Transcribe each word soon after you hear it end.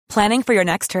Planning for your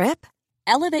next trip?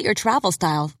 Elevate your travel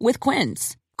style with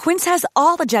Quince. Quince has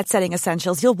all the jet-setting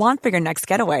essentials you'll want for your next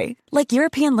getaway, like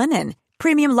European linen,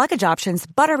 premium luggage options,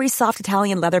 buttery soft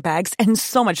Italian leather bags, and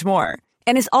so much more.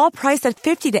 And is all priced at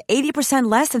 50 to 80%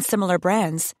 less than similar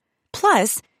brands.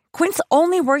 Plus, Quince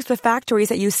only works with factories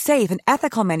that use safe and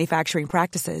ethical manufacturing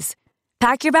practices.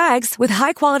 Pack your bags with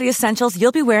high-quality essentials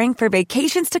you'll be wearing for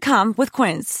vacations to come with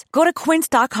Quince. Go to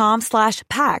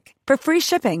quince.com/pack for free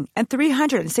shipping and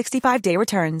 365-day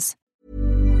returns.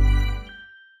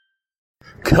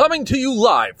 Coming to you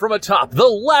live from atop the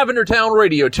Lavender Town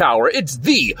Radio Tower, it's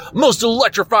the most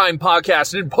electrifying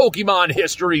podcast in Pokemon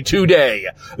history today.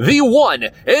 The one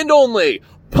and only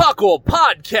Puckle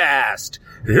Podcast.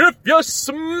 If you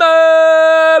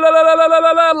smell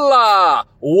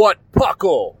what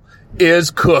Puckle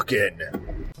is cooking.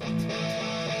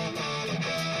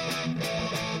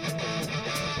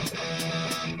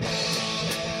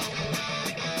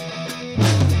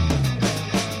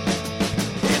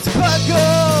 It's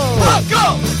Puckle!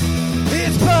 Puckle!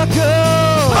 It's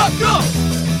Puckle! Puckle!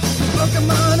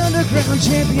 Pokemon Underground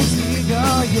Champions League,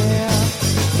 oh yeah!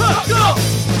 Puckle!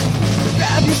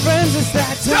 Grab your friends, it's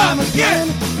that time again.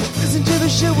 Listen to the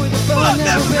show where the fun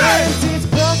never ends. It's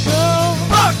Puckle!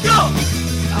 Puckle!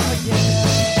 Oh yeah!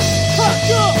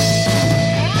 Puckle!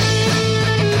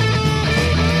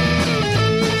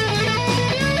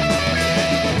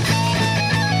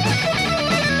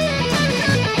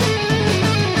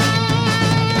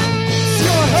 It's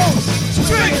your host,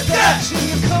 String Thatch, and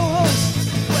your co-host,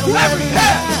 Larry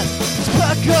Hat. It's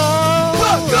Puckle!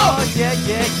 Puckle! Oh yeah,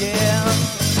 yeah, yeah!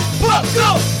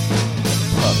 Puckle!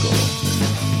 Puckle.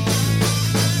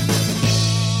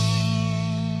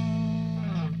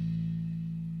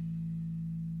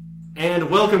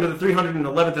 And welcome to the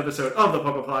 311th episode of the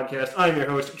Puckle Podcast. I'm your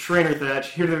host, Trainer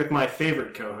Thatch, here today with my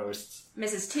favorite co-hosts.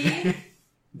 Mrs. T.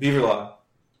 Beaverlaw.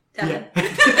 Devin. Yeah.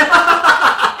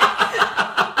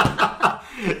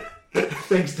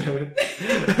 Thanks, Devin.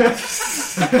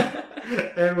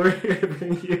 And we're here to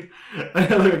bring you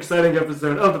another exciting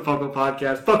episode of the Puckle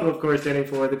Podcast. Puckle, of course, standing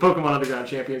for the Pokemon Underground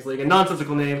Champions League, a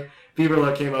nonsensical name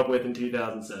Beaverlaw came up with in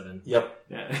 2007. Yep.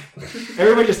 Yeah.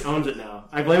 Everybody just owns it now.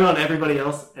 I blame it on everybody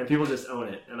else, and people just own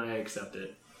it, and I accept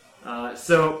it. We're a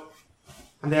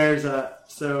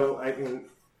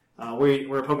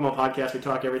Pokemon podcast. We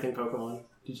talk everything Pokemon.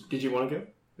 Did you want to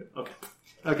go?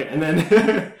 Okay, and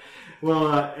then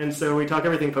and so we talk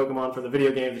everything Pokemon, from the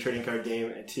video game, the trading card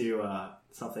game, to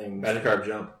something Magikarp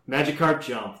Jump. Magikarp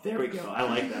Jump. There we go. I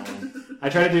like that one. I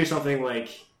try to do something like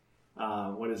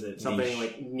what is it? Something niche.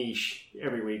 Like niche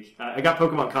every week. I got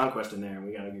Pokemon Conquest in there, and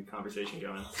we got a good conversation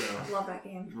going. So Love that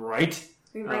game. right?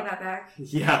 We can bring that back.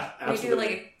 Yeah, absolutely.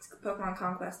 We do like a Pokemon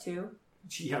Conquest 2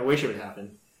 Yeah, I wish it would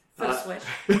happen. for the Switch.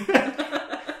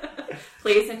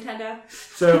 Please, Nintendo.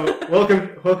 So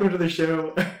welcome to the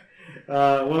show.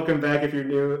 Welcome back if you're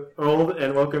new, old,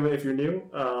 and welcome if you're new.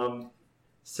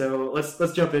 So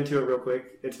let's jump into it real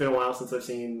quick. It's been a while since I've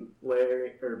seen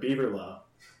Larry or Beaverlaw,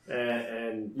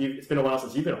 and it's been a while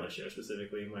since you've been on the show,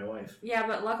 specifically my wife. Yeah,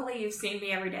 but luckily you've seen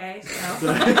me every day. So.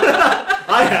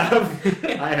 I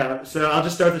have. So I'll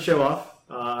just start the show off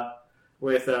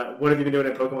with what have you been doing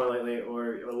in Pokemon lately,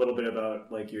 or a little bit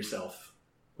about like yourself,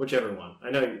 whichever one. I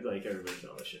know like everybody's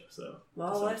on the show, so.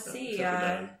 Well, let's see.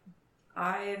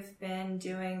 I've been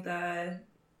doing the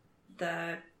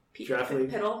Draft League?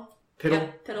 Piddle. Piddle?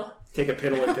 Yep, Piddle. Take a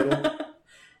piddle and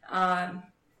piddle.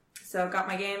 So got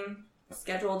my game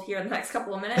scheduled here in the next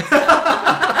couple of minutes.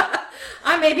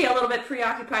 I may be a little bit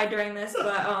preoccupied during this,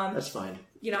 but that's fine.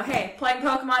 You know, hey, playing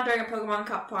Pokemon during a Pokemon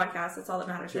podcast, that's all that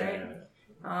matters, right?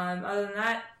 Yeah. Other than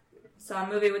that, saw a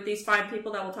movie with these fine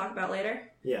people that we'll talk about later.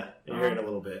 Yeah, you're hearing a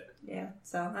little bit. Yeah,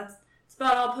 so that's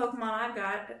about all Pokemon I've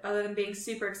got, other than being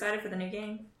super excited for the new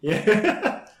game.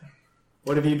 Yeah.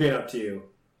 What have you been up to?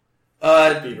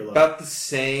 About the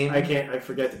same. I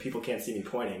forget that people can't see me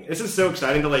pointing. This is so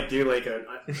exciting to like do like an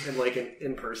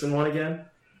in-person one again.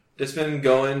 Just been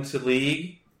going to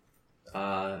League.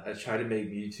 I tried to make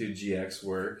Mewtwo GX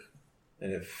work,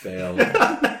 and it failed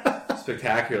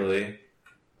spectacularly.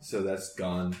 So that's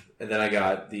gone. And then I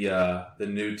got the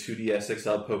new 2DS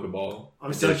XL Pokeball.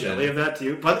 I'm so jelly of that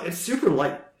too, but it's super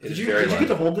light. Did you get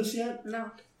to hold this yet? No.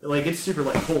 Like it's super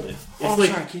light. Hold it. It's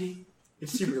sorry, kitty.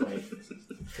 It's super light.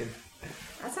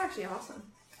 That's actually awesome.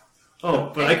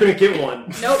 Oh, but I couldn't get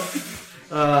one. Nope.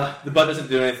 The button doesn't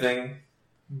do anything.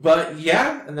 But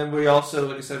yeah, and then we also,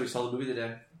 like I said, we saw the movie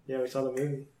today. Yeah, we saw the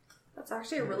movie. That's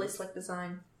actually a really slick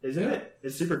design. Isn't it?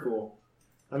 It's super cool.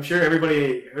 I'm sure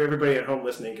everybody at home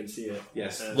listening can see it.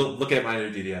 Yes. Look at my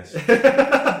new DDS.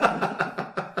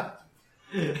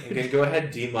 You can go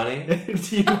ahead, D-Money.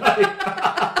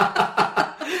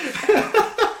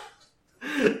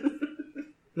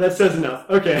 That says enough.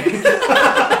 Okay.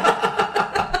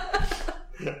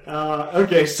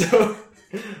 Okay, so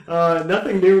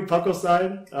nothing new Puckle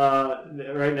side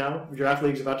right now. Draft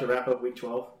League's about to wrap up week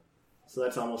 12, so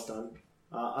that's almost done.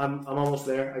 I'm almost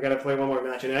there. I got to play one more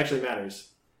match, and it actually matters.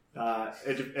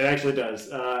 It actually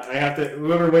does. I have to.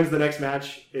 Whoever wins the next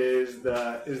match is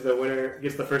the winner.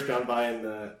 Gets the first round bye in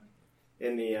the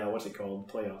what's it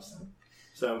called, playoffs.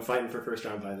 So I'm fighting for first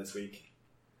round bye this week.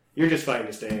 You're just fighting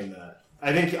to stay in that.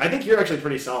 I think you're actually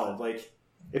pretty solid. Like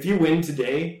if you win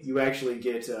today, you actually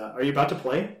get. Are you about to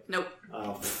play? Nope.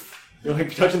 You're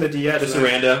like touching the DS. Just a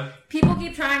random. People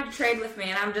keep trying to trade with me,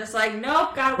 and I'm just like,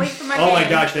 nope. Gotta wait for my. Oh game. my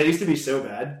gosh, that used to be so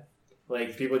bad.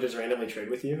 Like, people just randomly trade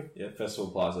with you? Yeah,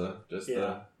 Festival Plaza. Just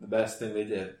the best thing they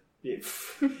did. Yeah.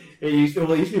 It used to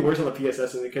be worse on the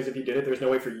PSS because if you did it, there was no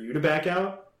way for you to back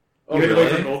out. Oh, you had really?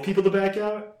 to wait for both people to back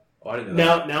out. Oh, I didn't know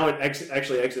that. Now it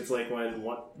actually exits like when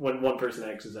one person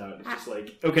exits out. It's just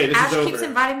like, okay, this Ash is over. keeps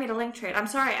inviting me to link trade. I'm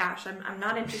sorry, Ash. I'm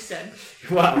not interested.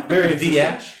 Wow, very The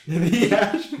Ash? The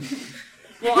Ash?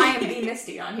 Well, I am the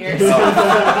Misty on here. So.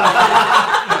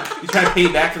 He's trying to pay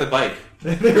you back for the bike.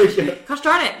 There we go. Gosh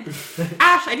darn it.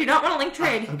 Ash, I do not want to link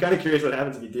trade. I'm kind of curious what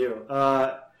happens if you do.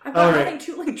 I've got all right. nothing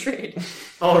to link trade.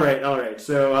 All right.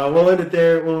 So we'll end it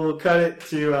there. We'll cut it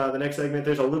to the next segment.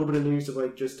 There's a little bit of news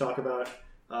to just talk about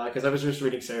because I was just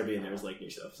reading Cerebi and there was new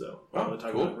stuff. So I want to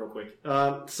talk about it real quick.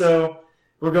 So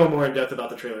we'll go more in depth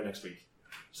about the trailer next week.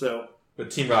 So,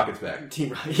 but Team Rocket's back. Team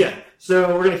Rocket, yeah.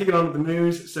 So we're gonna kick it on with the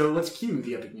news. So let's cue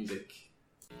the epic music.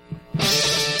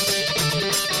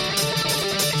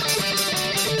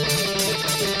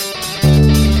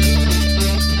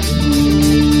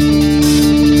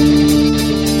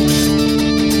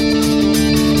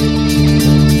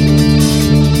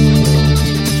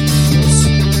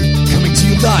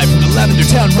 Live from the Lavender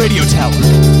Town Radio Tower.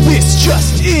 This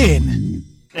just in.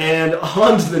 And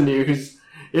on to the news.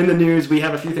 In the news, we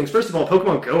have a few things. First of all,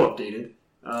 Pokemon Go updated.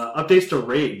 Updates to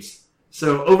raids.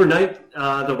 So overnight,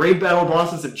 the raid battle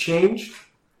bosses have changed.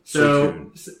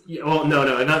 So, well,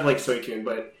 no, not like Suicune,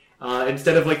 but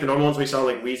instead of the normal ones we saw,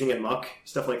 like Weezing and Muck,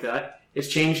 stuff like that, it's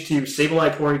changed to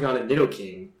Sableye, Porygon, and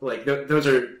Nidoking. Those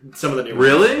are some of the new ones.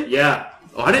 Really? Yeah.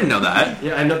 Oh, I didn't know that.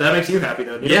 Yeah, I know that makes you happy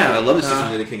though. Yeah, I love to see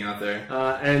some Nidoking out there.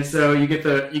 And so you get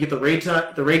the raid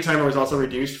time. The raid timer was also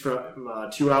reduced from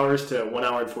 2 hours to 1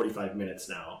 hour and 45 minutes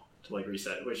now to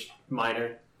reset, which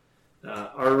minor.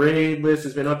 Our raid list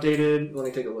has been updated. Let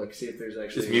me take a look, see if there's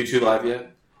actually. Is Mewtwo live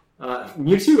yet?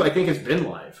 Mewtwo, I think, has been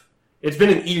live. It's been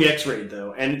an EX raid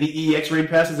though, and the EX raid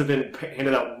passes have been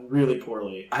handed out really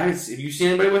poorly. Have you seen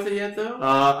anybody with it yet though?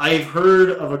 I've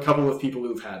heard of a couple of people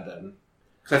who've had them.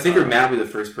 Because I think you're Matt will be the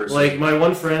first person. My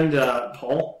one friend,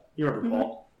 Paul. You remember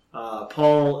Paul?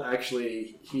 Paul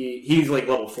actually, he's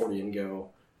level 40 in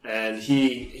Go, and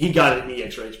he got an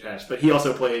EX Rage Pass, but he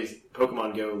also plays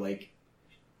Pokemon Go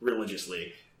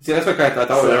religiously. See, that's what I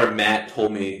thought. Whenever Matt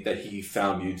told me that he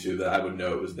found Mewtwo, that I would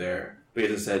know it was there, but he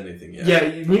hasn't said anything yet. Yeah,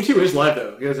 Mewtwo is live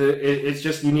though, because it's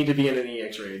just you need to be in an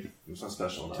EX raid. It's not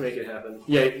special enough To make it happen.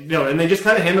 Yeah, no, and they just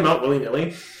kind of hand them out willy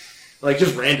nilly,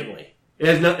 just randomly.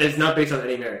 It's not based on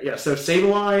any merit. Yeah, so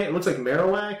Sableye, it looks like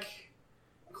Marowak,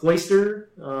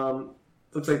 Cloyster,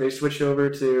 looks like they switched over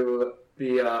to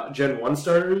the Gen 1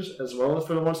 starters as well as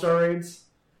for the 1-star raids.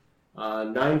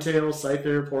 Ninetales,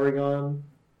 Scyther, Porygon.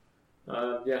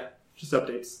 Yeah, just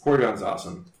updates. Porygon's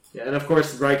awesome. Yeah, and of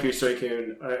course Raikou,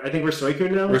 Suicune. I think we're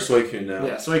Suicune now? We're Suicune now.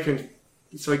 Yeah,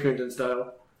 Suicune's in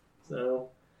style. So,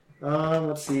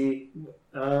 let's see.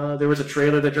 There was a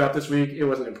trailer that dropped this week. It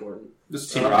wasn't important. This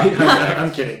is Team Rocket.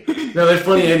 I'm kidding. No, there's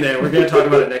plenty in there. We're going to talk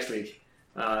about it next week.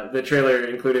 The trailer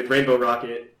included Rainbow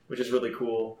Rocket, which is really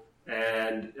cool,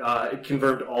 and it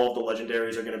confirmed all of the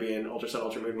legendaries are going to be in Ultra Sun,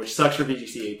 Ultra Moon, which sucks for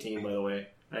VGC 18, by the way.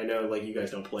 I know, you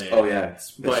guys don't play it. Oh yeah,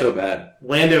 it's so bad.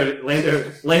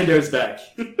 Lando's back.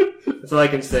 That's all I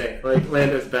can say.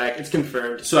 Lando's back. It's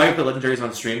confirmed. So I put legendaries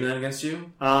on stream then against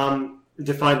you?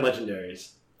 Define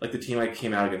legendaries. Like the team I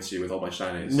came out against you with all my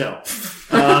shinies. No.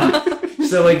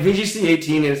 So VGC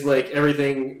 18 is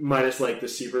everything minus the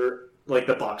super,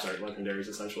 the box art legendaries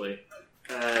essentially.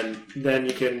 And then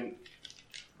you can,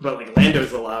 but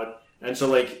Lando's allowed. And so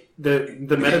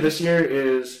the meta this year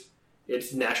is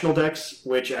it's national decks,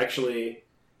 which actually,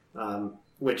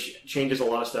 which changes a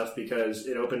lot of stuff because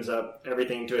it opens up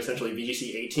everything to essentially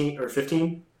VGC 18 or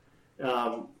 15.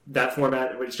 that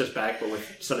format, it's just back, but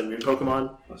with Sun and Moon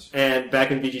Pokemon. And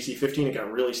back in VGC 15, it got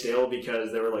really stale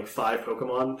because there were like 5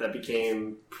 Pokemon that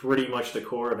became pretty much the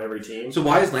core of every team. So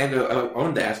why is Lando? I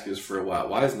wanted to ask you this for a while.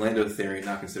 Why is Lando Therian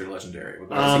not considered legendary?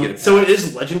 Why does he get a so it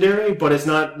is legendary, but it's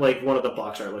not like one of the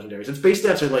box art legendaries. Its base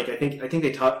stats are like I think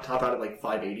they top out at like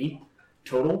 580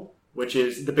 total, which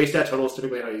is the base stat total is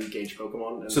typically how you gauge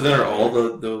Pokemon. So then are all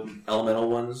the elemental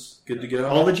ones good to go?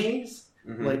 All the genies?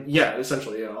 Mm-hmm. Like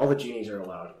essentially, all the genies are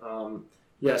allowed.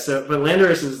 So but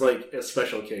Landorus is like a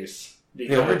special case. They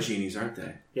are genies, aren't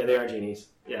they? Yeah, they are genies.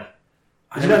 Yeah.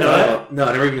 Did you not know that? No,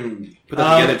 I never even put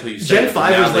that together until you said Gen it.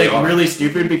 5 was like really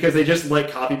stupid because they just like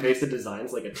copy pasted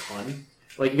designs like a ton.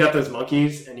 Like you got those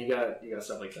monkeys and you got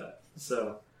stuff like that.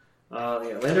 So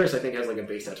Landorus I think has like a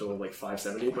base stat total of like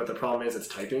 570, but the problem is its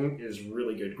typing is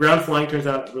really good. Ground flying turns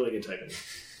out really good typing.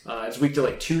 It's weak to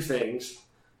like 2 things,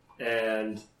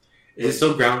 and is it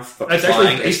still ground flying? It's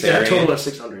actually base stat total of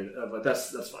 600, but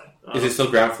that's fine. Is it still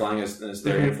ground flying as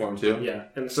Therian form too? Yeah,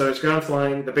 and so it's ground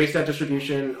flying. The base stat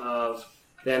distribution of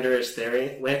Landorus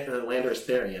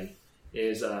Therian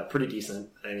is pretty decent.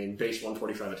 I mean, base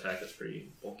 145 attack, that's pretty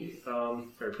bulky.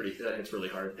 It's really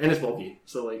hard. And it's bulky,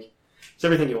 so like it's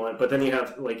everything you want. But then you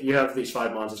have these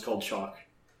 5 mons, it's called Chalk.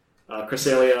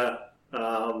 Cresselia,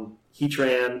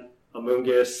 Heatran,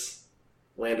 Amoonguss,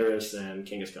 Landorus, and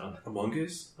Kangaskhan.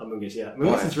 Amoonguss? Amoonguss, yeah.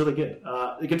 Amoonguss is really good.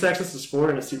 It gets access to Spore,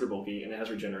 and it's super bulky, and it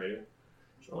has Regenerator.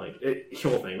 So like, the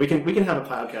whole thing. We can have a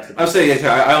podcast. I'll say yes.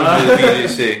 I don't know the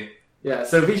VGC. Yeah,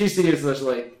 so VGC is just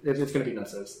like it's going to be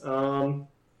nutsos.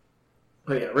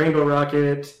 But yeah, Rainbow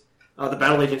Rocket, the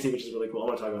Battle Agency, which is really cool. I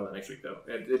want to talk about that next week though.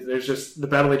 There's just the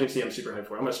Battle Agency. I'm super hyped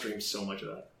for. I'm going to stream so much of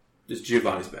that. Just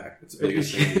Giovanni's back. That's the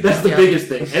biggest thing. That's the biggest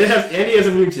thing. And he has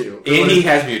a Mewtwo. And he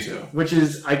has Mewtwo, which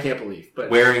is I can't believe.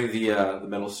 But wearing the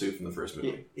metal suit from the first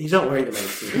movie. He's not wearing the metal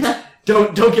suit.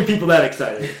 Don't get people that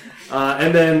excited.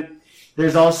 And then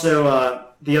there's also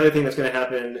the other thing that's going to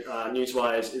happen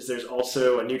news-wise is there's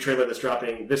also a new trailer that's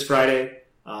dropping this Friday,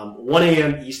 1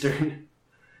 a.m. Eastern.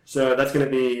 So that's going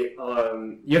to be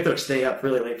you have to stay up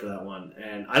really late for that one,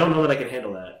 and I don't know that I can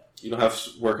handle that. You don't have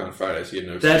to work on Friday, so you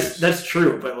have no excuse. That's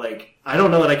true, but like I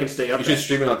don't know that I can stay up. You should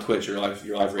stream it on Twitch. Your live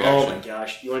reaction. Oh my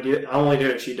gosh, you want to do it? I'll only do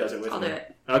it if she does it with me. I'll do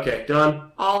it. Okay,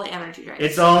 done. All the energy drinks.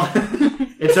 It's all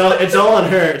on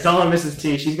her. It's all on Mrs.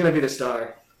 T. She's gonna be the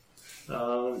star.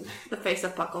 The face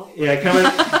of Buckle. Yeah,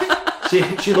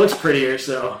 she looks prettier,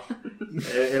 so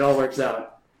it all works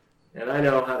out. And I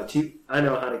know how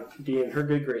to be in her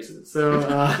good graces. So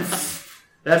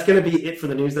that's going to be it for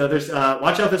the news, though. There's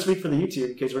watch out this week for the YouTube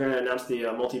because we're going to announce the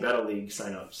Multi-Battle League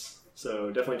signups.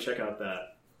 So definitely check out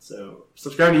that. So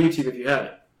subscribe to YouTube if you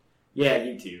haven't. Yeah,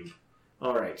 YouTube.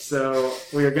 All right, so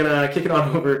we are going to kick it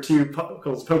on over to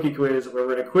Puckle's Poke Quiz, where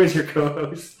we're going to quiz your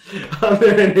co-hosts on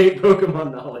their innate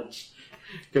Pokemon knowledge.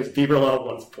 Because Bieber Love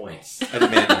wants points. I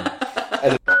demand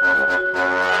them.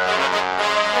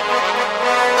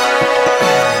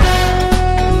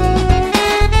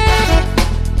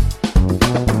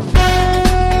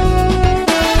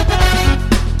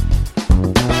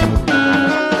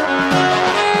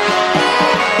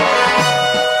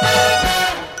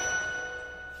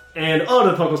 And on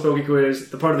to the Puckle's Poke Quiz,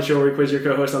 the part of the show where we quiz your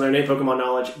co-hosts on their innate Pokemon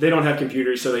knowledge. They don't have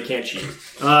computers, so they can't cheat.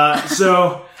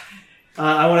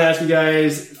 I want to ask you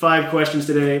guys 5 questions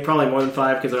today, probably more than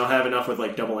 5 because I don't have enough with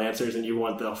like double answers and you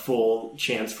want the full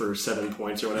chance for 7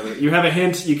 points or whatever. You have a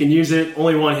hint, you can use it,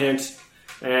 only 1 hint,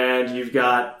 and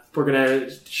we're going to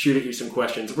shoot at you some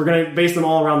questions. We're going to base them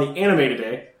all around the anime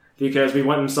today because we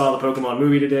went and saw the Pokemon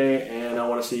movie today and I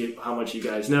want to see how much you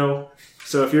guys know.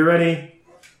 So if you're ready,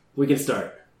 we can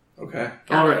start. Okay.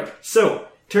 Alright, so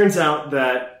turns out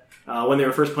that when they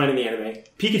were first planning the anime,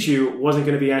 Pikachu wasn't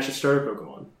going to be Ash's starter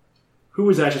Pokemon. Who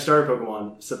was Ash's starter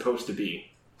Pokemon supposed to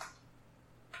be?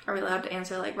 Are we allowed to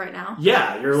answer like right now?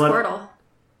 Yeah, you're allowed. Squirtle.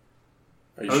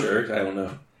 Are you sure? I don't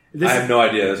know. I have no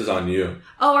idea. This is on you.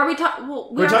 Oh, are we talking? Well,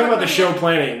 we're talking about the show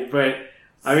planning, but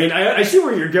I mean, I see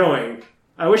where you're going.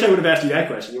 I wish I would have asked you that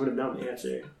question. You would have known the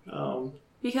answer.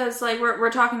 Because like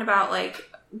we're talking about like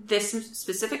this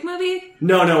specific movie.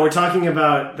 No, we're talking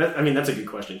about that. I mean, that's a good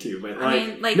question too. But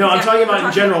I'm talking about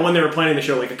in general when they were planning the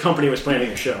show. Like the company was planning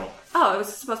the show. Oh, it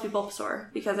was supposed to be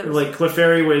Bulbasaur because it was like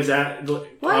Clefairy was at. What?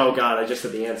 Oh God, I just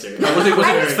said the answer. Was it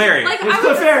Clefairy? Like, it's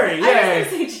Clefairy.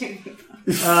 Yay!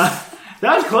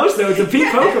 That was close though. It's a pink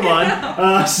Pokemon.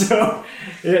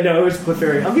 It was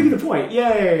Clefairy. I'll give you the point.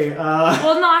 Yay!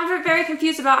 Well, no, I'm very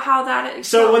confused about how that is.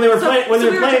 So when they were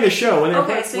planning the show,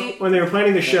 when they were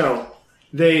planning the show,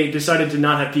 they decided to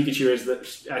not have Pikachu as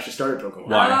the Ash's starter Pokemon.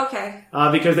 Why? Oh, okay.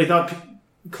 Because they thought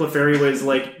Clefairy was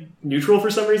like neutral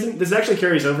for some reason. This actually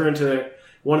carries over into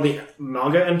one of the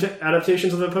manga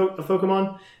adaptations of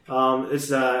Pokemon.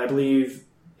 It's I believe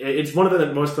it's one of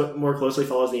them that more closely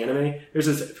follows the anime. There's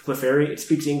this Clefairy. It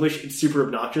speaks English. It's super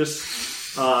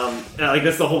obnoxious. Like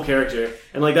that's the whole character,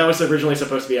 and like that was originally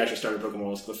supposed to be actually started Pokemon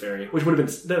was Clefairy, which would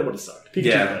have sucked.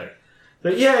 Pikachu's better.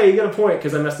 But yeah, you got a point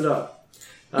because I messed it up.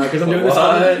 Because I'm doing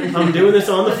this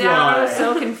on the fly. Yeah, I was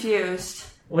so confused.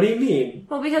 What do you mean?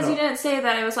 Well, because you didn't say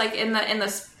that it was like in the.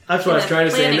 That's what I was trying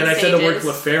to say, and then I said the word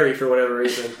Clefairy for whatever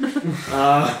reason.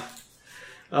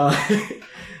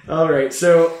 All right,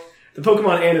 so the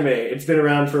Pokemon anime, it's been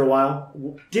around for a while.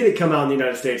 Did it come out in the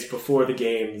United States before the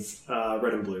games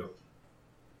Red and Blue?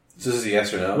 So this is a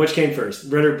yes or no? Which came first,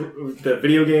 the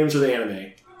video games or the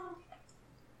anime?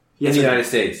 Yes, in the United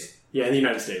States. Yeah, in the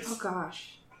United States. Oh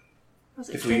gosh.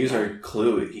 If we use our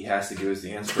clue, he has to give us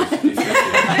the answer. Well,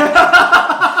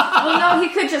 no, he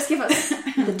could just give us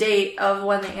the date of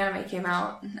when the anime came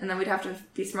out, and then we'd have to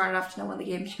be smart enough to know when the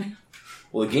game came out.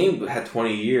 Well, the game had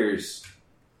 20 years.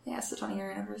 Yeah, it's the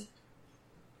 20-year anniversary.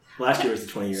 Last year was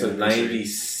the 20-year anniversary.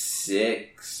 So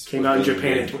 96. Came out in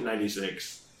Japan in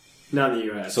 96. Not in the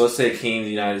US. So let's say it came to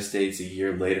the United States a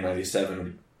year later,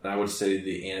 97. I would say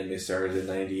the anime started in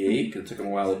 98, because it took them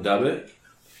a while to dub it.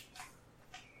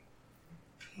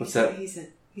 What's that? He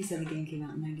said the game came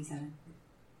out in 97.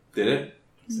 Did it?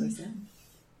 That's what I said.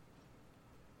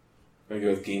 Are you go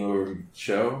with game over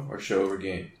show or show over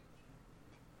game?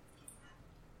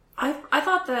 I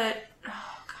thought that.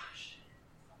 Oh gosh,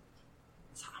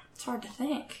 it's hard to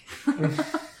think.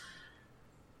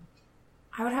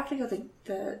 I would have to go.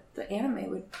 The anime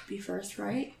would be first,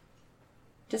 right?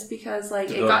 Just because like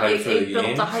it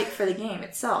built the hype for the game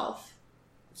itself.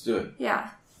 Let's do it. Yeah.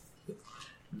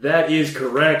 That is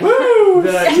correct. Woo! The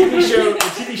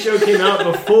TV show came out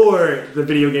before the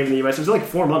video game in the US. It was like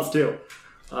 4 months too.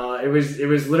 It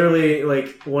was literally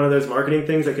like one of those marketing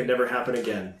things that could never happen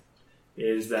again.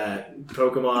 Is that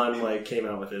Pokemon like came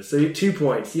out with this? So 2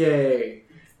 points, yay!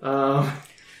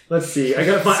 Let's see. I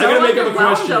gotta make up a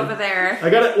question over there.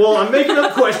 Well, I'm making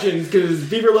up questions because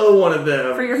Beaver Low wanted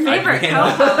them for your favorite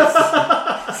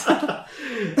co-host.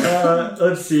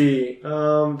 Let's see.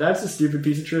 That's a stupid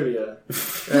piece of trivia.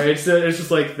 It's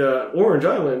just like the Orange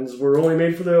Islands were only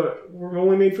made for the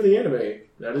anime.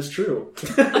 That is true.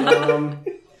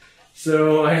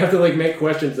 So I have to like make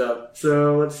questions up.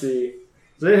 So let's see.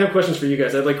 So I didn't have questions for you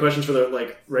guys. I had like questions for the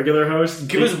like regular hosts.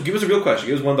 Give us a real question.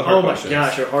 Give us one of the hard questions. Oh my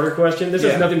gosh, a harder question. This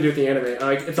has nothing to do with the anime.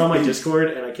 It's on my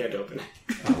Discord and I can't open it.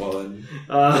 Oh, well then,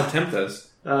 don't tempt us.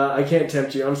 I can't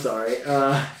tempt you. I'm sorry.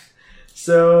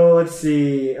 So let's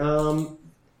see. I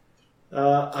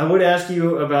would ask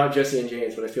you about Jesse and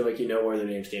James, but I feel like you know where their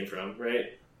names came from,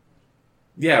 right?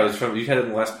 Yeah, it was from. You had it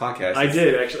in the last podcast. I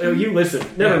did actually. Oh, you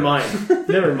listened. Never mind.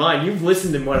 Never mind. You've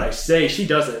listened to what I say. She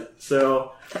doesn't.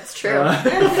 So that's true. Let's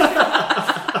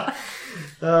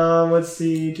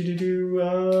see.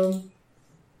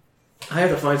 I have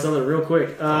to find something real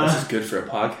quick. This is good for a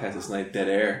podcast. It's like dead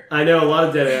air. I know, a lot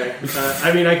of dead air.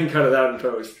 I mean, I can cut it out in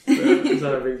post. So it's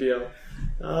not a big deal.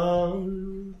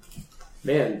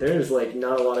 Man, there's like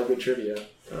not a lot of good trivia.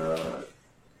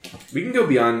 We can go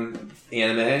beyond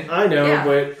anime. I know,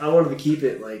 but I wanted to keep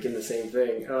it like in the same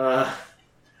thing.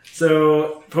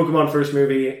 So, Pokemon first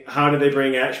movie. How did they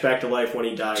bring Ash back to life when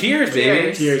he died? Cheers,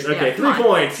 baby! Cheers. Okay, yeah, 3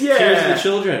 points. Yeah. Cheers to the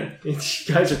children. You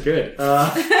guys are good.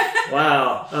 Wow.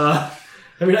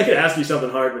 I mean, I could ask you something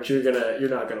hard, but you're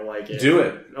not gonna like it. Do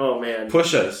it. Oh man.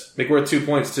 Push us. Make it worth 2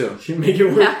 points too. Make it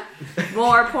worth. Yeah.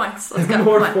 More points. Let's go.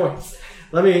 More points.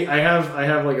 I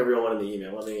have like a real one in the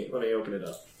email. Let me open it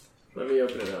up.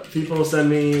 People send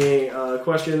me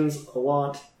questions a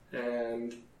lot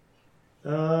and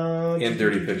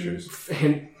dirty pictures.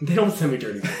 And they don't send me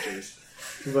dirty pictures.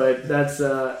 But that's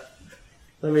let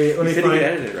me you said find you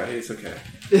edit it, right? It's okay.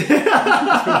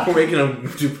 We're making them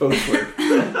do post work.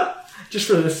 Just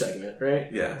for this segment,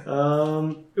 right? Yeah.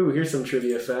 Ooh, here's some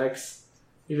trivia facts.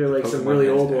 These are like some Pokemon really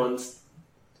old ones.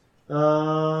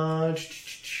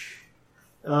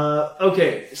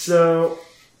 Okay, so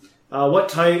what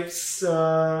types?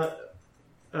 But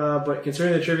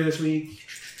concerning the trivia this week,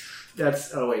 that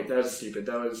was stupid.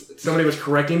 Somebody was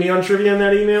correcting me on trivia in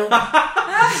that email.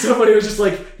 Somebody was just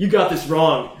like, "You got this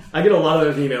wrong." I get a lot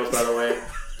of those emails, by the way.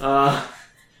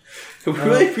 We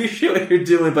really appreciate what you're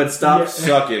doing, but stop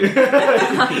sucking.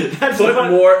 Put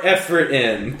what, more effort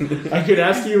in. I could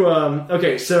ask you.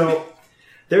 Okay, so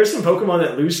there's some Pokemon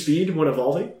that lose speed when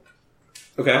evolving.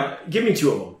 Okay, give me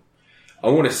 2 of them. I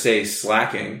want to say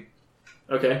Slacking.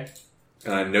 Okay,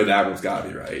 and I know that one's got to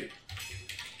be right.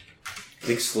 I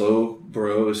think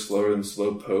Slowbro is slower than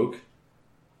Slowpoke.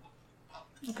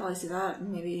 I'll probably see that.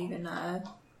 Maybe even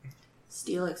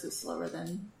Steelix is slower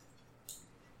than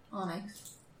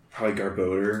Onix. Probably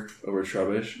Garbodor over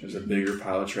Trubbish. There's a bigger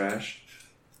pile of trash.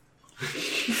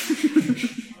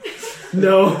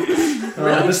 No.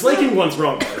 The Slaking one's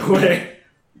wrong, by the way.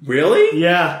 Really?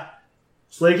 Yeah.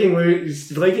 Slaking games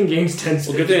 10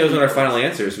 Well, good thing those are our final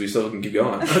answers, so we still can keep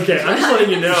going. Okay, I'm just letting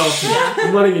you know.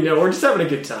 I'm letting you know. We're just having a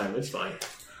good time. It's fine.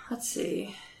 Let's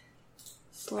see.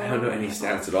 I don't know any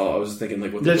stats at all. I was just thinking,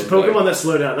 like, what there's Pokemon that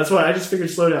slow down. That's why I just figured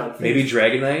slow down. Maybe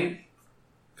Dragonite?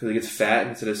 Because it gets fat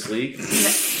instead of sleek?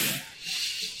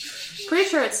 Pretty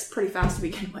sure it's pretty fast to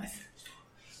begin with.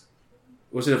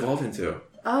 What's it evolve into?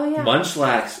 Oh, yeah.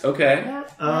 Munchlax. Okay.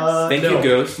 Yeah. Thank you,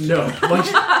 Ghost. No.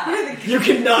 You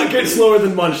cannot get slower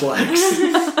than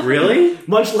Munchlax. Really?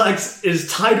 Munchlax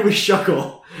is tied with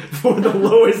Shuckle for the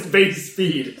lowest base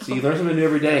speed. So you learn something new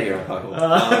every day here on Puckle.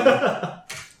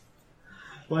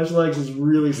 Munchlax is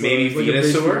really slow. Maybe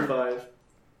Venusaur?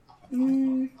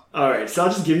 Alright, so I'll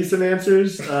just give you some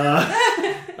answers. Well,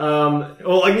 I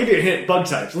can give you a hint. Bug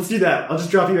types. Let's do that. I'll just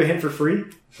drop you a hint for free.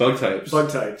 Bug types. Bug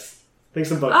types. Think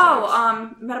some bug types.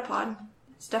 Metapod.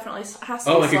 It's definitely has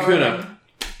to be like slower Kakuna. than-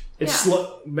 It's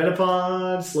slow.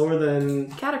 Metapod slower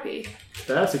than. Caterpie.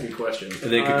 That's a good question. And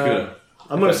then Kakuna.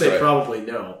 I'm going to say right. probably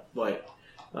no, but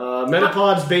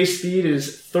Metapod's base speed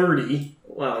is 30.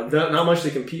 Wow, not much to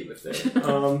compete with there.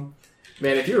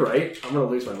 Man, if you're right, I'm going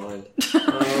to lose my mind.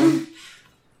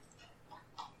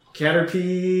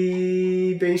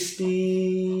 Caterpie base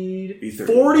speed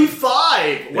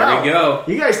 45. Wow, There we go.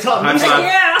 You guys taught me.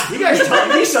 Yeah. You guys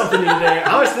taught me something today.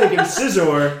 I was thinking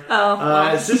Scizor.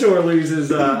 Scizor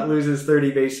loses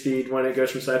 30 base speed when it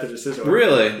goes from Scyther to Scizor.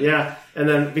 Really? Yeah, and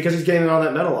then because he's getting all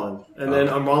that metal on, and then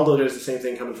Armaldo does the same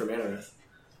thing coming from Anorith.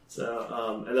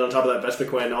 So, and then on top of that,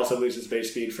 Vespiquen also loses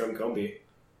base speed from Combi.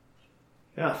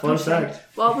 Yeah, fun fact.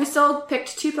 Well, we still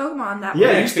picked 2 Pokemon that Yeah,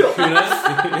 way. you still.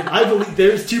 I believe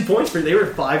there's 2 points for. They were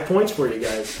 5 points for you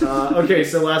guys. Okay,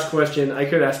 so last question. I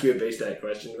could ask you a base stat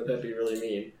question, but that'd be really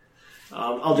mean.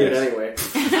 I'll do it anyway.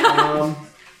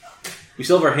 We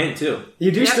still have our hint, too.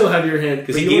 You do still have your hint.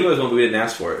 Because he gave us one, but we didn't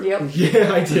ask for it. Yep.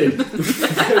 Yeah, I did. you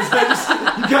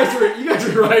guys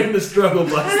were riding the struggle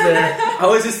bus there. I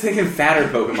was just thinking fatter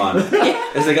Pokemon.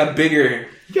 As they got bigger.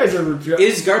 You guys are.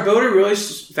 Is Garbodor really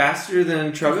faster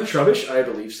than Trubbish? Trubbish? I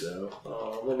believe so.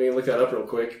 Let me look that up real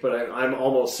quick, but I'm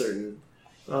almost certain.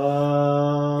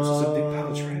 It's just a big pile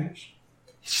of trash.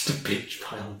 Just a big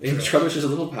pile of And trash. Trubbish is a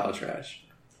little pile of trash.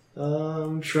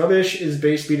 Trubbish is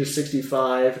base speed is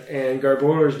 65, and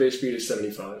Garbodor's base speed is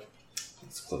 75.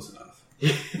 That's close enough.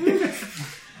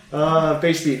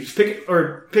 Base speed. Just pick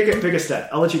a stat.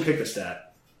 I'll let you pick the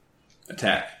stat.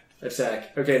 Attack.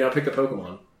 Okay, now pick the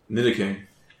Pokemon. Nidoking.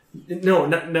 No,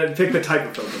 pick the type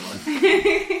of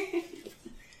Pokemon.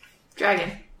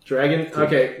 Dragon. Dragon.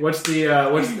 Okay, what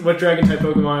Dragon type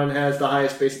Pokemon has the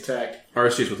highest base attack?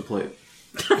 RSG's with the plate.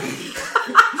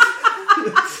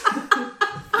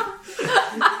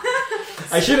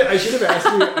 I should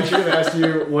have asked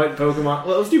you what Pokemon.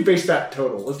 Well, let's do base stat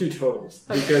total. Let's do totals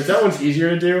because that one's easier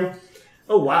to do.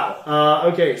 Oh wow.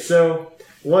 Okay, so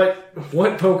what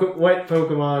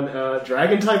Pokemon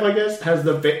Dragon type I guess has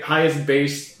the highest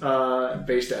base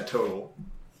stat total?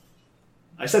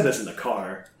 I said this in the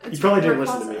car. You probably didn't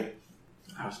listen to me.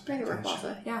 Mega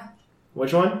Rayquaza. Yeah.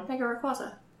 Which one? Mega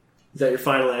Rayquaza. Is that your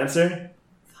final answer?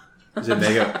 Is it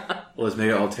Mega? Well, is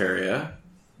Mega Altaria?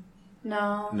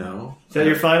 No. No. Is that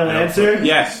your final answer?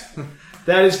 Yes.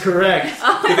 That is correct.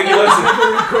 Good thing you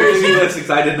listened, because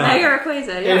I did not. Mega Rayquaza,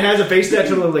 yeah. It has a base stat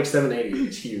total of like 780.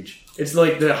 It's huge. It's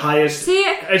like the highest. See,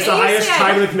 it's the highest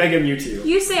tied with Mega Mewtwo.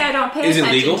 You say I don't pay Is it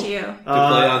attention legal to you. to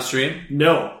play on stream?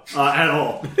 No, at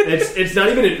all. It's not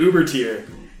even an Uber tier.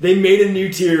 They made a new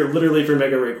tier literally for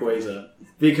Mega Rayquaza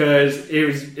because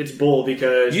it's bull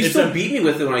because You still beat me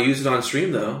with it when I used it on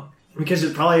stream, though. Because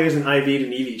it probably was an IV to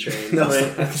an EV train. No.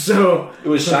 So It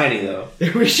was shiny, though.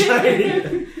 it was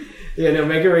shiny. Yeah, no,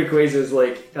 Mega Rayquaza is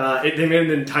like they made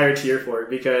an entire tier for it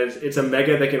because it's a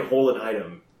Mega that can hold an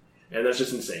item, and that's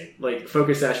just insane. Like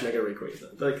Focus Sash Mega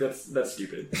Rayquaza, like that's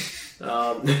stupid.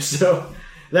 So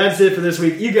that's it for this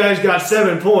week. You guys got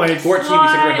 7 points. 14.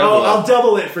 I'll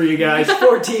double it for you guys.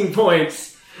 14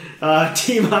 points.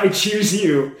 Team I choose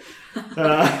you.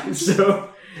 So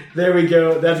there we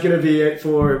go. That's going to be it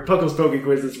for Puckle's Poke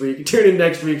Quiz this week. Tune in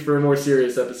next week for a more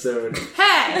serious episode.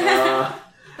 Hey!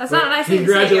 That's not a nice thing to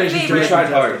say. Congratulations to We my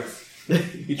tried hard.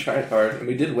 contestants. You tried hard, and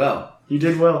we did well. You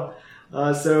did well.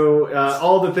 So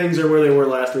all the things are where they were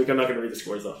last week. I'm not going to read the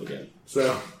scores off again.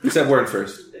 So Except we're in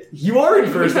first. you are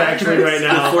in first actually right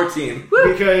now. 14.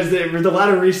 Because the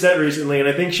ladder reset recently, and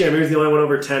I think Shamu's the only one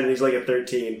over 10, and he's like at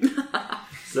 13.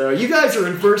 So you guys are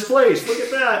in first place. Look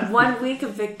at that. 1 week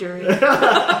of victory.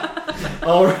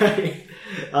 All right.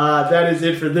 That is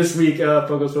it for this week of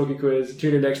Puckle's Poke Quiz.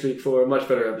 Tune in next week for a much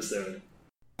better episode.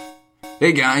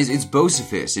 Hey guys, it's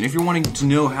Bocephus, and if you're wanting to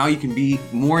know how you can be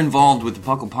more involved with the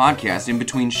Puckle Podcast in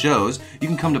between shows, you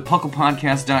can come to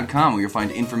pucklepodcast.com where you'll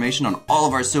find information on all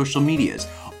of our social medias.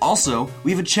 Also,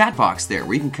 we have a chat box there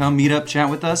where you can come meet up, chat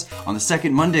with us. On the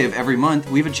second Monday of every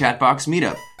month, we have a chat box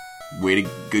meetup.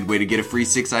 Good way to get a free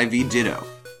 6IV Ditto.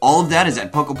 All of that is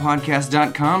at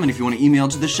pucklepodcast.com, and if you want to email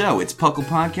to the show, it's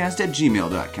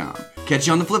pucklepodcast@gmail.com. Catch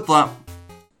you on the flip-flop.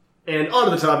 And on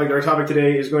to the topic. Our topic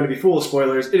today is going to be full of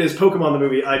spoilers. It is Pokemon the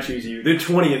movie I Choose You, the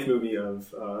 20th movie of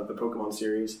the Pokemon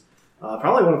series.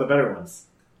 Probably one of the better ones.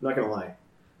 I'm not going to lie.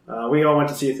 We all went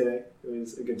to see it today. It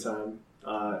was a good time.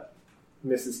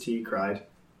 Mrs. T cried.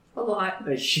 A lot.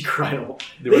 She cried a lot.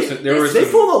 They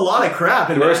pulled a lot of crap.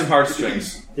 There were some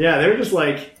heartstrings. Yeah, they were just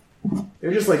like,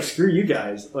 screw you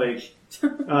guys.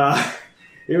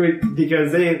 It was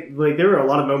because there were a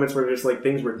lot of moments where just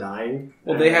things were dying.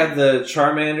 Well, they had the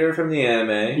Charmander from the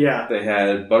anime. Yeah, they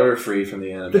had Butterfree from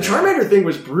the anime. The Charmander thing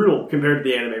was brutal compared to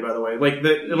the anime, by the way. In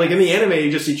the anime,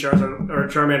 you just see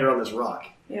Charmander on this rock,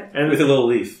 and with a little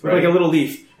leaf, right? Like a little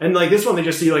leaf. And this one, they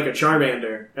just see a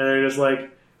Charmander, and they're just like,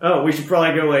 "Oh, we should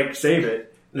probably go save it."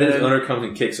 And then its owner comes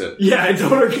and kicks it. Yeah, its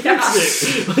owner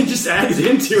kicks it. Just adds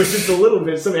into it just a little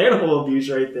bit, some animal abuse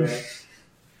right there.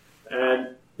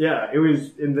 And yeah, it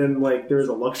was. And then there was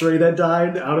a Luxray that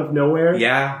died out of nowhere.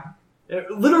 Yeah,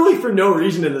 literally for no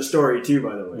reason in the story too.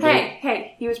 By the way.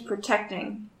 Hey, he was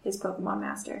protecting his Pokemon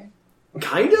master.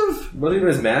 Kind of. What even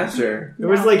his master? It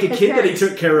was a kid that he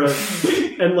took care of,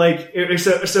 and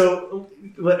so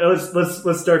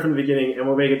let's start from the beginning, and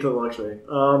we'll make it to the Luxray.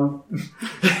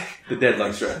 The dead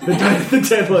Luxray. The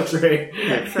dead Luxray.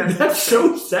 That's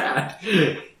so sad.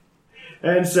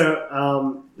 And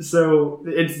so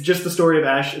it's just the story of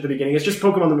Ash at the beginning. It's just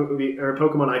Pokemon the movie or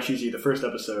Pokemon I Choose You, the first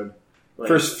episode.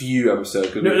 First few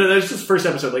episodes. No, that's just the first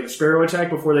episode, the Sparrow attack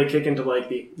before they kick into the but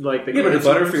the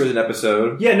Butterfree was an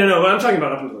episode. Yeah, no, I'm talking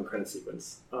about up until the credit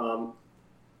sequence. Okay,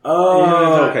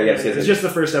 yes. It's just the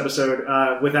first episode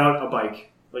without a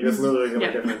bike. That's literally the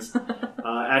only difference.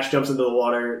 Ash jumps into the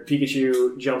water,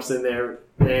 Pikachu jumps in there,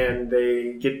 and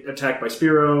they get attacked by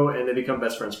Spearow, and they become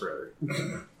best friends forever.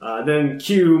 Then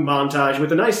cue montage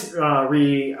with a nice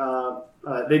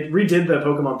they redid the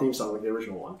Pokemon theme song like the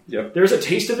original one. Yep. There's a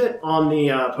taste of it on the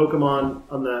Pokemon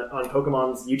on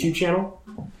Pokemon's YouTube channel,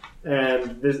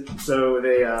 and so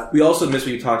they. We also missed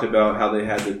when you talked about how they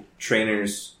had the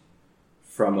trainers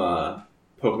from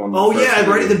Pokemon. Oh yeah,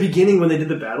 right at the beginning when they did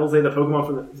the battles, they had the Pokemon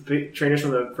from the trainers from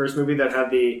the first movie that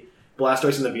had the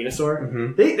Blastoise and the Venusaur.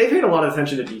 Mm-hmm. They paid a lot of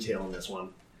attention to detail in this one,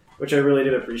 which I really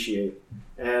did appreciate.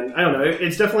 And I don't know, it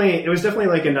was definitely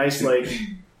a nice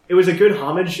it was a good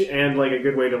homage and a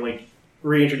good way to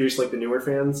reintroduce the newer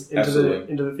fans into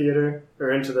the theater or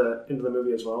into the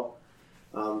movie as well.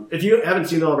 If you haven't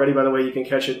seen it already, by the way, you can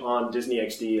catch it on Disney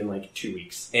XD in 2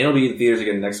 weeks. And it'll be in theaters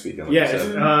again next week. Yeah,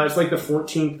 it's the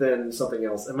 14th and something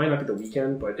else. It might not be the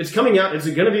weekend, but it's coming out. It's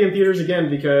going to be in theaters again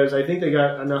because I think they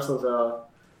got enough of a.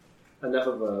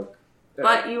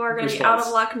 But you are going to be out of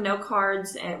luck, no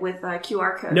cards with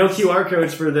QR codes. No QR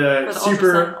codes for the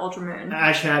Super Ultra Moon.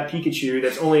 Ash Hat Pikachu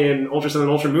that's only in Ultra Sun and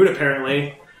Ultra Moon,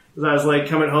 apparently. Because I was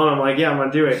coming home, I'm like, yeah, I'm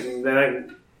going to do it. And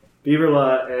then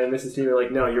Beaverla and Mrs. T were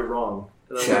like, no, you're wrong.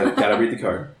 Gotta read the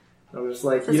card. I'm just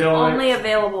like, it's only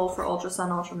available for Ultra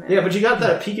Sun, Ultra Moon. Yeah, but you got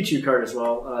that Pikachu card as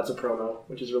well. It's a promo,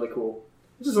 which is really cool.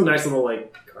 It's just a nice little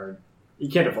card. You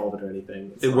can't evolve it or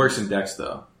anything. It works in decks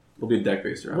though. It'll be a deck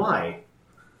based around. Why?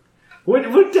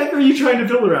 What deck are you trying to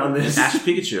build around this? Ash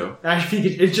Pikachu. Ash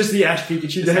Pikachu. It's just the Ash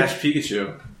Pikachu deck. Ash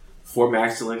Pikachu. 4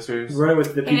 Max Elixirs. Right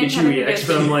with the Pikachu EX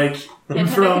from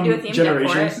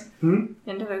Generations.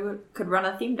 Nintendo could run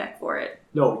a theme deck for it.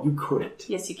 No, you couldn't.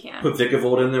 Yes, you can. Put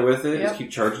Vikavolt in there with it. Yep. Just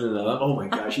keep charging it up. Oh my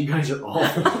gosh, you guys are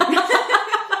awful.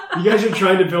 You guys are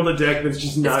trying to build a deck that's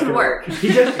just not going to work.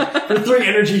 For 3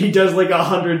 energy, he does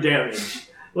 100 damage.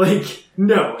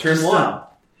 No. Turn 1.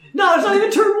 No, it's not even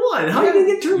turn 1. How are you going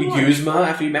to get turn 1? You Guzma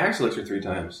after you Max Elixir 3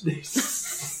 times.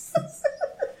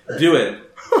 Do it.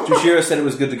 Jushiro said it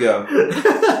was good to go.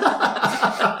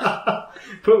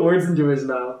 Put words into his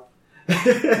mouth.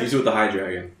 Use it with the High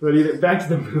Dragon. But back to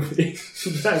the movie.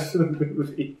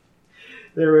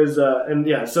 There was,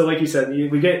 so like you said,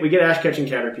 we get Ash catching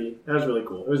Caterpie. That was really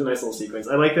cool. It was a nice little sequence.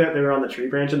 I like that they were on the tree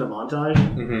branch in the montage.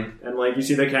 Mm-hmm. And you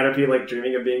see the Caterpie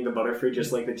dreaming of being the Butterfree,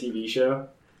 just like the TV show.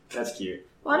 That's cute.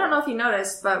 Well, I don't know if you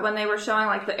noticed, but when they were showing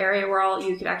the area where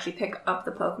you could actually pick up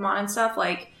the Pokemon and stuff,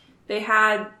 they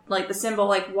had like the symbol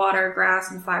like water,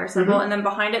 grass, and fire symbol, and then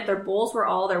behind it, their bowls were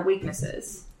all their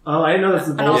weaknesses. Oh, I didn't notice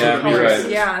the And all bowls. the colors.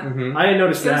 right. Yeah. Mm-hmm. I didn't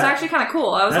notice So it was that. actually kind of cool.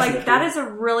 I was That's like, really that cool. is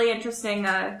a really interesting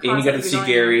concept. And you got to to see go in.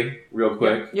 Gary real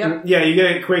quick Yep. Yeah, you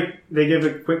get a quick. They give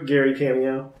a quick Gary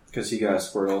cameo. because he got a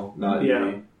Squirtle, not Yeah.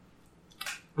 Eevee.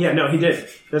 Yeah, no, he did.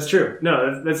 That's true.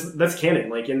 No, that's canon.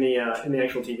 Like in the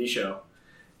actual TV show,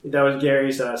 that was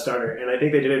Gary's starter, and I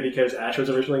think they did it because Ash was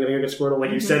originally going to go get Squirtle,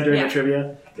 like you said during Yeah. the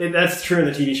trivia. That's true in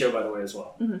the TV show, by the way, as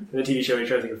well. In the TV show, he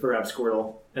tries to grab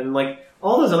Squirtle, and like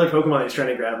all those other Pokemon he's trying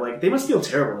to grab, like they must feel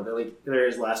terrible. They're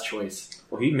his last choice.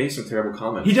 Well, he makes some terrible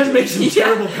comments. He does make some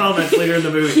terrible comments later in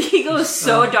the movie. He goes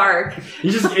so dark.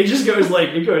 It just goes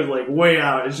like way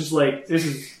out. It's just like this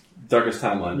is Darkest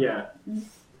timeline. yeah.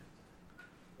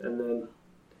 And then,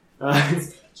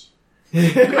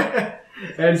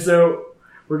 and so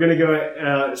we're gonna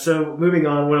go. So moving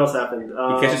on, what else happened?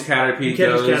 He catches Caterpie. he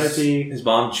catches goes, Caterpie. His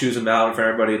mom chews him out in front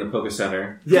of everybody in the Poke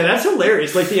Center. Yeah, that's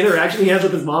hilarious. Like the interaction he has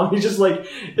with his mom. He's just like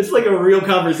it's like a real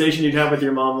conversation you'd have with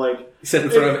your mom. Like He said in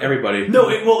front of everybody. no,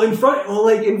 in front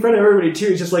of everybody too.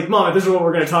 He's just like, Mom, if this is what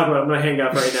we're gonna talk about, I'm gonna hang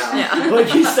up right now. Yeah. Like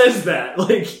he says that.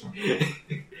 Like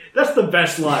that's the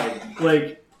best line.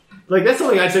 Like that's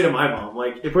something I'd say to my mom.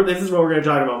 Like if this is what we're gonna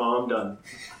talk about, Mom, I'm done.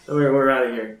 We're out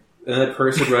of here. And then the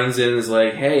person runs in and is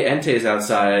like, "Hey, Entei's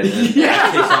outside." And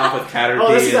Yeah. takes off with Caterpie.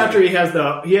 Oh, this is and- after he has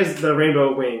the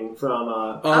rainbow wing from.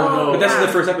 but that's in yeah.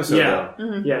 the first episode, Yeah.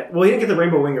 though. Yeah. Well, he didn't get the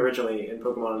rainbow wing originally in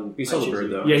Pokemon. He saw the IGZ. bird,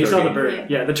 though. Yeah, he saw the Turkey. bird.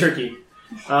 Yeah, the turkey.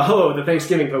 Hello, the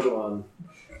Thanksgiving Pokemon,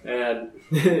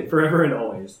 and forever and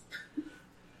always.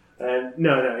 And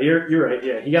no, you're right.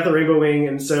 Yeah, he got the rainbow wing,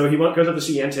 and so he goes up to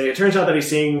see Entei. It turns out that he's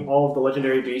seeing all of the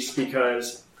legendary beasts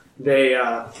because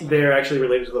they're actually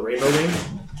related to the rainbow wing,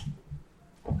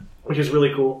 which is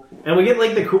really cool. And we get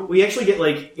we actually get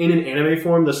like in an anime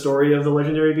form the story of the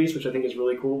legendary beast, which I think is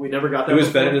really cool. We never got that. It was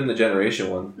before. better than the Generation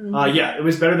one. Yeah, it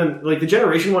was better than like the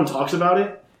Generation one talks about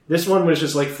it. This one was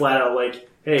just like flat out like,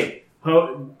 hey,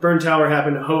 Burn Tower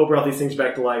happened. Ho brought these things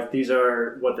back to life. These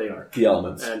are what they are. The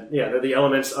elements. And yeah, they're the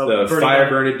elements of The burning fire it,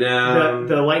 burned it down.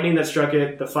 the lightning that struck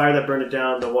it, the fire that burned it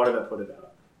down, the water that put it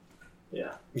out.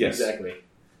 Yeah, Yes. exactly.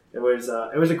 It was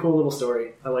a cool little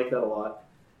story. I like that a lot.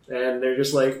 And they're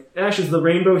just like, Ash is the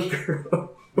rainbow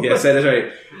hero. Yes, that is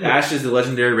right. Ash is the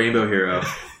legendary rainbow hero.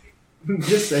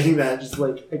 Just saying that, just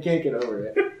like I can't get over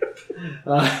it.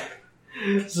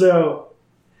 So.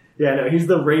 Yeah, no, he's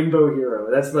the rainbow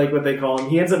hero. That's like what they call him.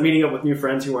 He ends up meeting up with new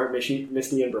friends who aren't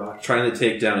Misty and Brock. Trying to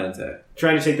take down Entei.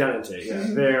 Trying to take down Entei, yeah.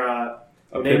 Their A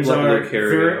names Piplup are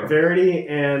Lucario. Verity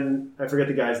and I forget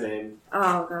the guy's name.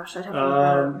 Oh gosh, I'd have to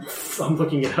look that up. I'm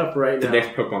looking it up right The now. next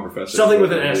Pokemon professor. Something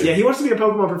with an S. Yeah, he wants to be a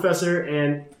Pokemon professor,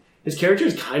 and his character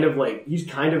is kind of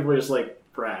just like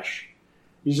brash.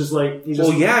 He's just like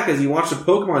Well, yeah, because he watched a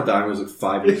Pokemon die when he was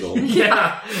like 5 years old.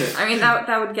 yeah. I mean,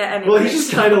 that would get anybody. Well, he's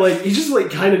just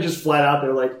kind of just flat out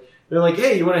there. Like they're like,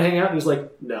 "Hey, you want to hang out?" And he's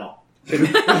like, "No."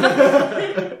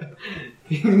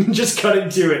 Just cutting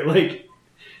to it,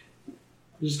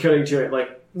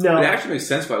 no. It actually makes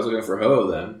sense why I was looking for Ho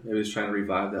then. Maybe he was trying to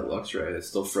revive that Luxray that's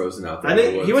still frozen out there. I in the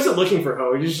think woods. he wasn't looking for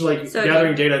Ho. He was just like Soji.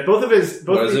 gathering data. What is it?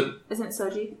 Isn't it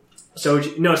Soji?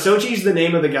 Soji. No, Soji's the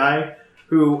name of the guy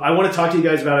who I want to talk to you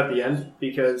guys about at the end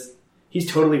because he's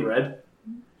totally red.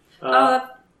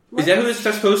 Is that who it's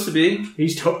supposed to be?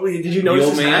 He's totally. Did you The notice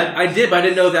old his man? hat? I did, but I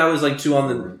didn't know that was like two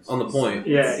on the point.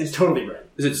 Yeah, it's totally red.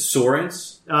 Is it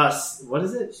Sorens? What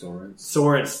is it? Sorens.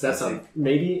 Sorens. That's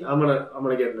maybe. I'm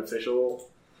gonna get an official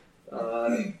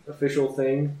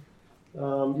thing.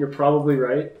 You're probably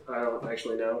right. I don't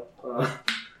actually know.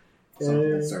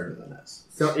 Something that started with an S.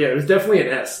 So yeah, it was definitely an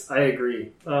S. I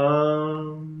agree.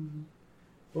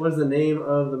 What was the name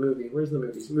of the movie? Where's the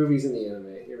movies? Movies in the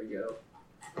anime. Here we go.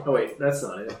 Oh wait, that's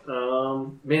not it.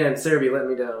 Man, Cerebi let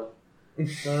me down.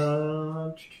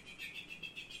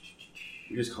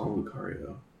 You just call him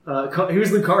Lucario.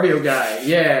 Who's Lucario guy?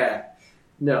 Yeah.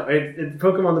 No,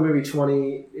 Pokemon the movie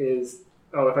 20 is.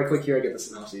 Oh, if I click here, I get the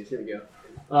synopses. Here we go.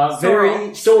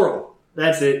 Sorrel.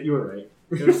 That's it. You were right.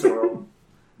 It was Sorrel.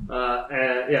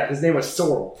 And yeah, his name was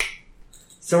Sorrel.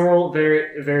 Sorrel,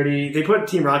 Verity. They put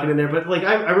Team Rocket in there, but like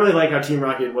I really like how Team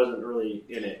Rocket wasn't really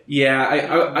in it.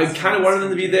 Yeah, I kind of wanted them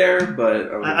to be there,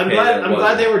 but I'm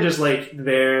glad they were just like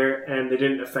there and they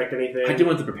didn't affect anything. I did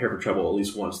want to prepare for trouble at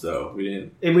least once, though. We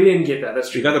didn't. And we didn't get that. That's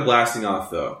true. We got the blasting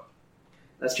off, though.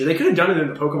 That's true. They could have done it in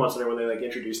the Pokemon Center when they like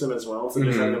introduced them as well. So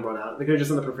just having them run out. They could have just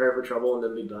done the prepare for trouble and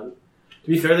then be done. To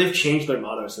be fair, they've changed their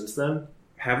motto since then.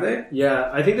 Have they? Yeah,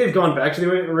 I think they've gone back to the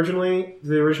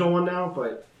original one now,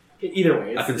 but Either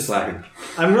way, I've been slacking.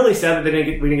 I'm really sad that we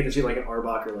didn't get to see like an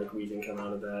Arbok or like Weezing come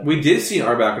out of that. We did see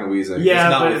Arbok and Weezing. Yeah,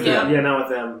 not with them. Yeah, not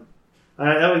with them.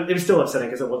 It was still upsetting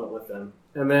because it wasn't with them.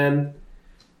 And then,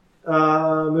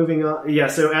 moving on. Yeah,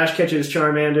 so Ash catches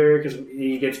Charmander because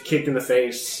he gets kicked in the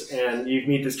face, and you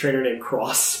meet this trainer named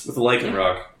Cross. With a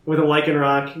Lycanroc. With a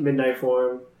Lycanroc, Midnight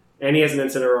form. And he has an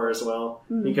Incineroar as well.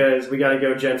 Mm-hmm. Because we gotta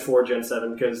go Gen 4, Gen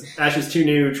 7, because Ash's 2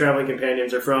 new traveling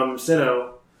companions are from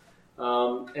Sinnoh.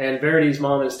 And Verity's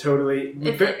mom is totally...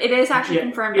 It is actually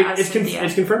confirmed as Cynthia.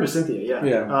 It's confirmed as Cynthia,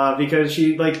 yeah. Because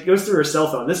she like goes through her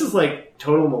cell phone. This is like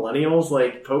total millennials,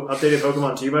 like updated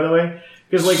Pokemon 2, by the way.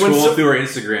 Because like scroll through her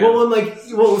Instagram.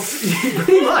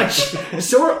 Pretty much.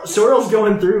 Sorrel's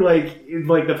going through like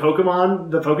the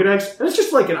Pokemon, the Pokedex, and it's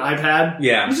just like an iPad.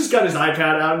 Yeah. He's just got his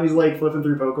iPad out and he's like flipping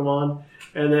through Pokemon.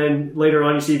 And then later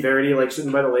on, you see Verity like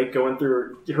sitting by the lake going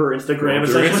through her Instagram,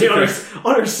 essentially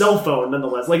on her cell phone,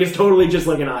 nonetheless. Like it's totally just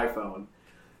like an iPhone,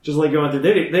 just like going through.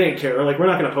 They didn't care. They're like, we're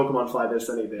not going to Pokemon fly this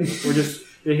anything. We're just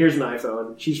here's an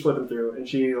iPhone. She's flipping through, and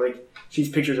she sees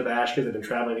pictures of Ash because they've been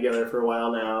traveling together for a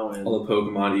while now. And all the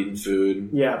Pokemon eating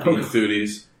food. Yeah, eating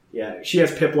foodies. Yeah, she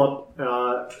has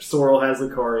Piplup. Sorrel has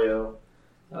Lucario.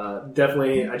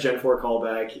 Definitely a Gen 4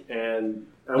 callback, and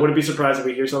I wouldn't be surprised if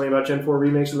we hear something about Gen 4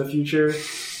 remakes in the future.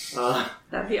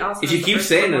 That'd be awesome. If you keep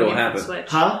saying it will happen.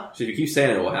 Huh? So if you keep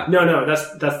saying it will happen. No,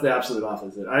 that's the absolute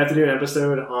opposite. I have to do an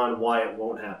episode on why it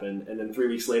won't happen, and then 3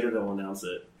 weeks later they'll announce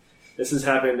it. This has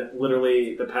happened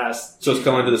literally the past... So it's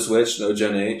coming to the Switch, no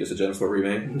Gen 8, just a Gen 4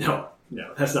 remake? No,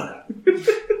 that's not happening.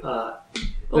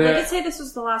 Well, they did say this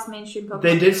was the last mainstream Pokemon.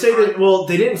 They did say that. Well,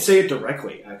 they didn't say it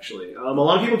directly. Actually, a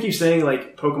lot of people keep saying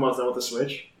like Pokemon's done with the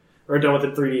Switch or done with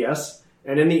the 3DS.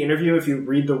 And in the interview, if you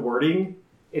read the wording,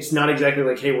 it's not exactly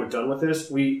like, "Hey, we're done with this."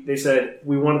 They said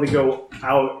we wanted to go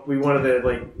out. We wanted to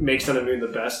like make Sun and Moon the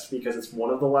best because it's one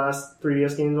of the last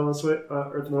 3DS games on the Switch,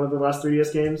 or one of the last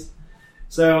 3DS games.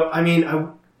 So, I mean, I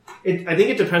think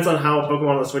it depends on how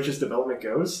Pokemon on the Switch's development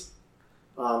goes.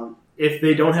 If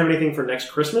they don't have anything for next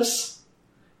Christmas.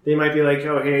 They might be like,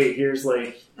 oh, hey, here's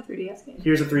like... a 3DS game.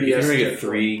 Here's a 3DS game. You're going to get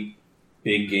 3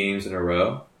 big games in a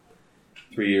row?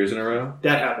 3 years in a row?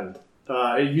 That happened.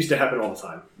 It used to happen all the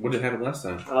time. When did it happen last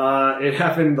time? It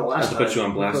happened the last time. I have to put you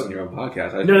on blast on your own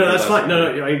podcast. No, that's fine.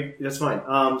 No, that's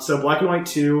fine. So Black and White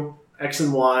 2, X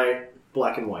and Y,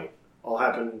 Black and White. All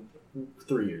happened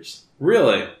 3 years.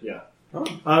 Really? Yeah. Oh.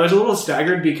 It was a little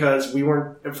staggered because we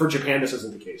weren't... For Japan, this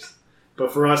isn't the case.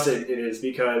 But for us, it is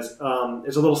because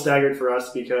it's a little staggered for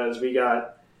us because we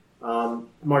got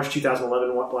March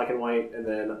 2011 Black and White, and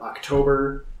then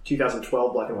October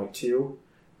 2012 Black and White 2,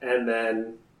 and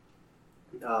then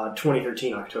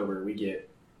 2013 October we get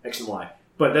X and Y.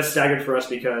 But that's staggered for us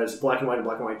because Black and White and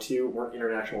Black and White 2 weren't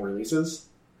international releases.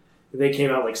 They came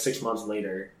out like 6 months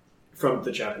later from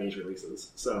the Japanese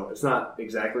releases. So it's not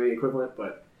exactly equivalent,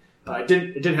 but it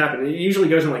did happen. It usually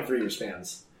goes in like 3 year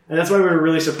spans. And that's why we were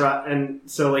really surprised. And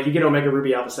so, like, you get Omega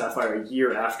Ruby Alpha Sapphire a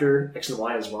year after X and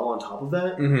Y as well on top of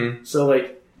that. Mm-hmm. So,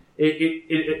 like,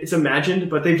 it's imagined,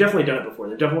 but they've definitely done it before.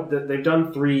 They've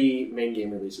done 3 main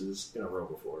game releases in a row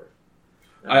before.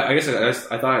 I guess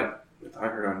I thought I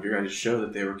heard on your guys' show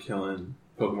that they were killing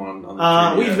Pokemon on the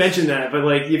 3DS. We've mentioned that, but,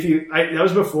 like, that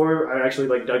was before I actually,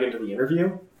 like, dug into the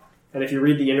interview. And if you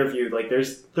read the interview, like,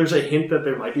 there's a hint that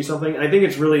there might be something. I think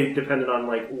it's really dependent on,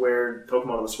 like, where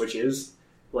Pokemon on the Switch is.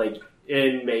 Like,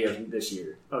 in May of this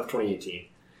year, of 2018.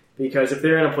 Because if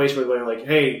they're in a place where they're like,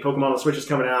 hey, Pokemon on the Switch is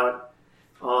coming out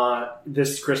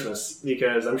this Christmas,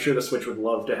 because I'm sure the Switch would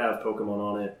love to have Pokemon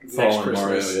on it next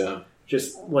Christmas. Mario, yeah.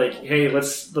 Just like, hey,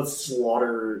 let's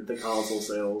slaughter the console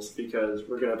sales, because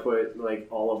we're going to put, like,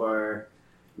 all of our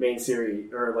main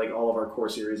series, or, like, all of our core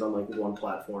series on, like, one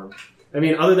platform. I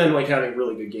mean, other than, like, having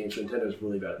really good games, Nintendo's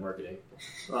really bad at marketing.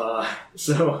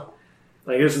 So,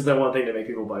 like, this is the one thing to make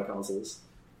people buy consoles.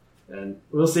 And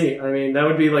we'll see. I mean, that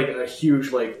would be like a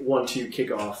huge like 1-2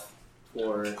 kickoff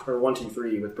or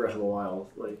 1-2-3 with Breath of the Wild.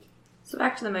 Like, so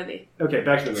back to the movie. Okay,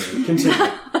 back to the movie.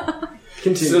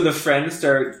 Continue. So the friends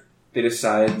they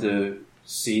decide to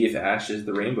see if Ash is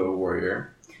the Rainbow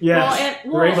Warrior. Yes.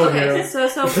 Rainbow Hero. So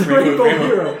Rainbow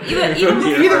Hero.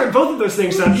 Either both of those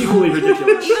things sound equally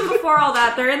ridiculous. Even before all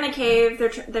that, they're in the cave.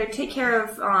 They take care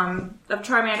of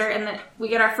Charmander, and then we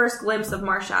get our first glimpse of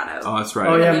Marshadow. Oh, that's right.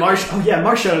 Oh yeah,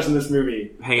 Marshadow's in this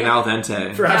movie, hanging out with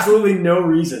Entei for absolutely no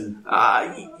reason.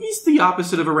 He's the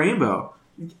opposite of a rainbow.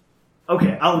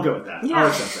 Okay, I'll go with that. Yeah. I'll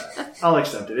accept that. I'll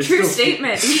accept it. It's true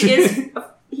statement.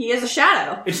 He is a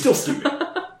shadow. It's still stupid.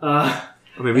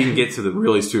 I mean, we can get to the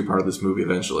really stupid part of this movie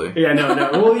eventually. Yeah, no.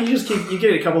 Well, you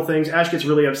get a couple things. Ash gets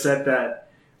really upset that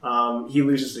He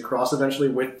loses to Cross eventually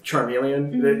with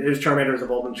Charmeleon. His Charmander is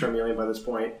evolved into Charmeleon by this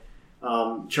point.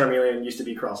 Charmeleon used to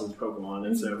be Cross's Pokemon,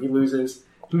 and so he loses.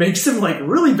 Makes some like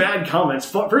really bad comments.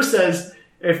 First says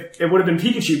if it would have been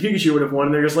Pikachu would have won.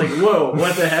 And they're just like, whoa,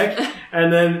 what the heck?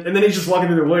 And then he's just walking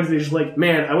through the woods and he's just like,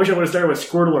 man, I wish I would have started with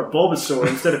Squirtle or Bulbasaur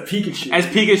instead of Pikachu. As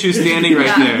Pikachu's standing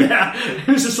right there. Yeah. It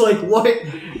was just like, what?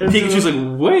 And Pikachu's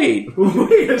like,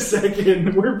 wait a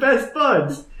second, we're best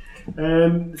buds.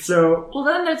 And so... Well,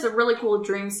 then there's a really cool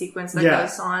dream sequence that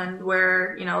goes on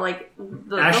where, you know, like...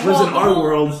 Ash lives in our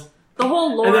world. The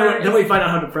whole lore... And then we find out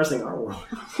how depressing our world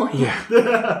is. Yeah.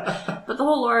 But the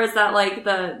whole lore is that, like,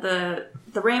 the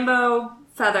rainbow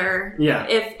feather,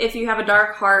 if you have a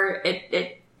dark heart,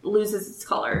 it loses its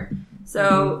color.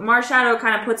 So Marshadow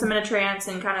kind of puts him in a trance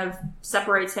and kind of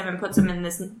separates him and puts him in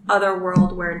this other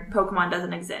world where Pokemon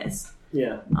doesn't exist.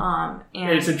 Yeah.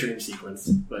 And it's a dream sequence,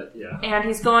 but yeah. And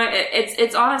he's going...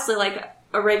 It's honestly like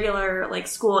a regular like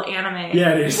school anime.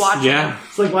 Yeah, it is.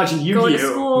 It's like watching Yu-Gi-Oh! Going to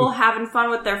school, having fun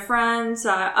with their friends,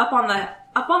 up on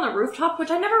the rooftop,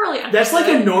 which I never really understood. That's like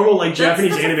a normal like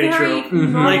Japanese anime trope.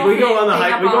 Like we go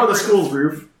on the school's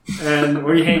roof and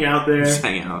we hang out there. Just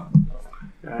hang out.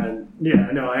 And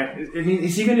I mean,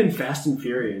 it's even in Fast and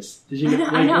Furious. Did you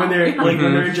I know. when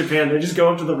they're in Japan, they just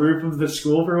go up to the roof of the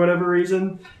school for whatever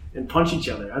reason and punch each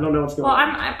other. I don't know what's going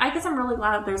on. Well, I guess I'm really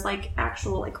glad that there's like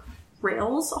actual like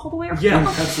rails all the way around. Yeah,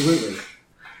 absolutely.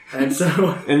 And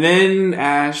then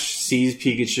Ash sees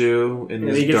Pikachu in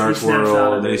this dark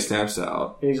world, and he snaps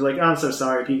out. And he's like, "I'm so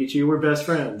sorry, Pikachu. We're best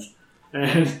friends."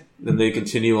 And then they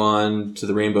continue on to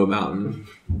the Rainbow Mountain.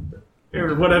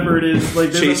 Or whatever it is.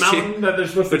 Like, there's a mountain that they're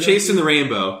supposed to... They're chasing the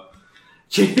rainbow.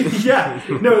 Yeah.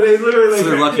 No, they literally... So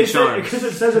they're Lucky Charms. Because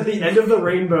it says at the end of the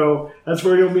rainbow, that's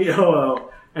where you'll meet Ho-Oh.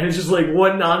 And it's just like,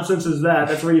 what nonsense is that?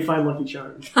 That's where you find Lucky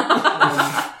Charms.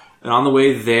 And on the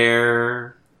way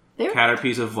there...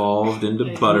 Caterpie's evolved into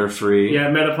Butterfree. Yeah,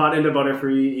 Metapod into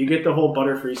Butterfree. You get the whole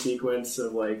Butterfree sequence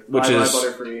of like, which is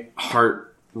Butterfree.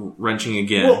 Heart-wrenching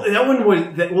again. Well, that one was...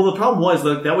 the problem was,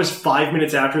 that was 5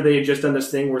 minutes after they had just done this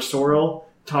thing where Sorrel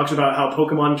talks about how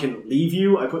Pokemon can leave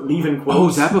you. I put leave in quotes. Oh,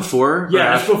 is that before?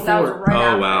 Yeah, that's before. That was right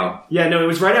after. Wow. Yeah, no, it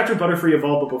was right after Butterfree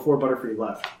evolved, but before Butterfree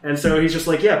left. And so he's just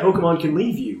like, yeah, Pokemon can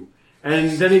leave you. And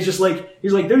then he's like,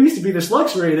 there used to be this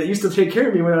Luxray that used to take care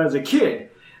of me when I was a kid.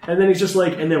 And then he's just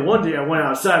like, and then one day I went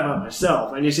outside by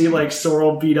myself. And you see like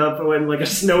Sorrel beat up and like a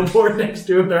snowboard next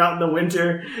to him. They're out in the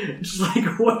winter. It's just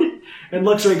like, what? And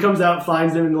Luxray comes out,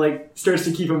 finds him, and like starts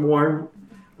to keep him warm.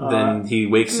 Then he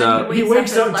wakes up. He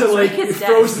wakes up to like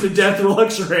frozen to death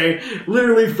Luxray.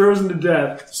 Literally frozen to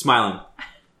death. Smiling.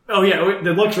 Oh yeah, the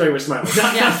Luxray was smiling.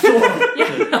 Not Sorrel.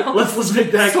 Yeah, no. Let's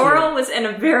make that Sorrel was in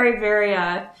a very, very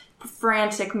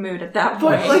frantic mood at that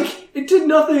point. But like, it did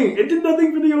nothing. It did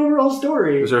nothing for the overall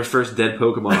story. It was our first dead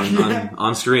Pokemon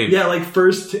on screen. Yeah, like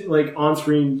first like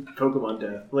on-screen Pokemon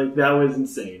death. Like that was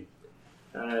insane.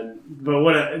 But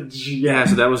what?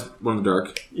 So that was one of the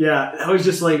dark. Yeah, that was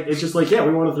just like yeah,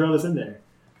 we want to throw this in there.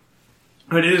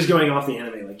 But it is going off the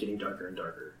anime, like getting darker and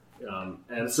darker.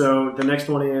 And so the next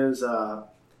one is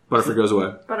Butterfree goes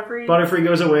away. Butterfree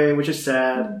goes away, which is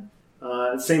sad.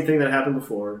 Same thing that happened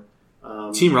before.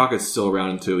 Team Rocket's still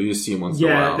around too. You just see them once in a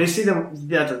while. Yeah, they see them.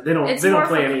 Yeah, they don't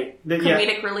play any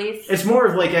comedic relief. It's more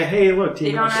of like a hey, look,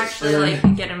 Team Rocket. They don't actually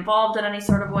like get involved in any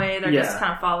sort of way. They're just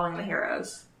kind of following the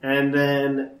heroes. And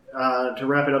then to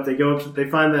wrap it up, they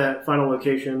find the final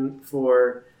location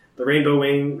for the Rainbow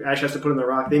Wing. Ash has to put in the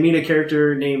rock. They meet a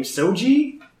character named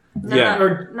Soji.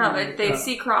 They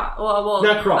see Cross. Well,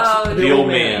 not Cross. The old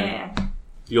man. Yeah.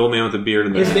 The old man with the beard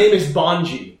and the his name is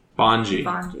Bonji.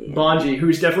 Bonji,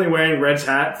 who's definitely wearing Red's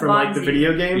hat from like the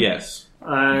video game. Yes.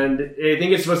 And I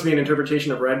think it's supposed to be an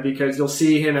interpretation of Red because you'll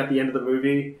see him at the end of the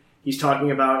movie. He's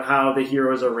talking about how the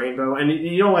hero is a rainbow. And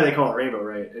you know why they call it rainbow,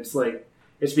 right?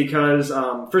 It's because,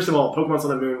 first of all, Pokemon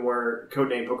Sun and Moon were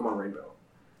codenamed Pokemon Rainbow.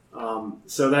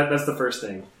 So that's the first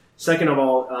thing. Second of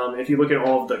all, if you look at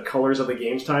all of the colors of the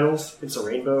game's titles, it's a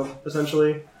rainbow,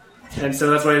 essentially. And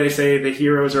so that's why they say the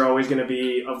heroes are always going to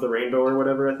be of the rainbow or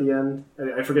whatever at the end.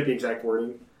 I forget the exact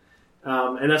wording.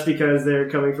 And that's because they're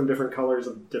coming from different colors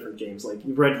of different games, like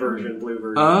red version, blue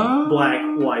version, black,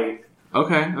 white.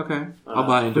 Okay. I'll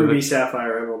buy into Ruby, it.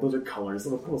 Sapphire, Emerald, those are colors.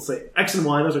 We'll say X and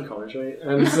Y, those are colors, right?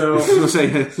 And so... We'll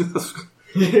say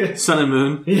Sun and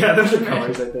Moon. Yeah, those are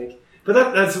colors, I think.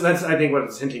 But that's I think what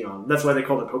it's hinting on. That's why they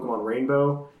called it Pokemon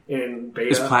Rainbow in beta.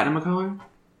 Is Platinum a color?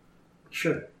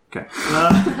 Sure. Okay.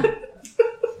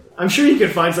 I'm sure you can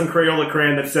find some Crayola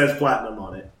crayon that says Platinum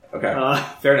on it. Okay.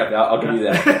 Fair enough. I'll give you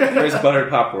that. There's buttered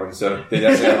popcorn, so they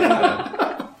definitely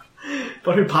have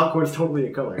Buttered popcorn's totally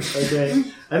a color. Okay,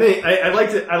 I think I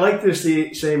like to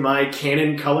say my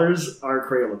canon colors are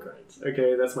Crayola crayons.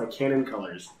 Okay, that's my canon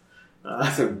colors.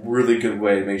 That's a really good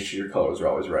way to make sure your colors are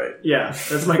always right. Yeah,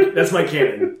 that's my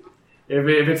canon.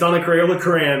 If it's on a Crayola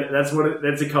crayon, that's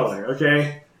a color.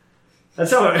 Okay,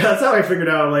 that's how I figured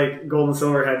out like Gold and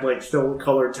Silver had like still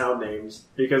colored town names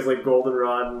because like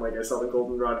Goldenrod, like I saw the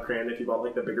Goldenrod crayon if you bought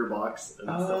like the bigger box and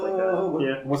stuff like that.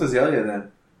 Yeah, what's Azalea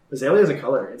then? Azalea is a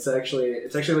color. It's actually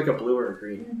like a blue or a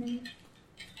green.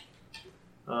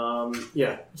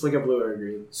 Yeah, it's like a blue or a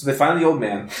green. So they find the old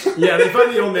man. Yeah, they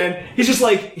find the old man. He's just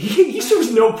like he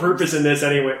serves no purpose in this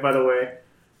anyway. By the way,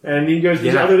 and he goes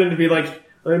other than to be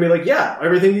like, yeah,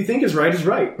 everything you think is right,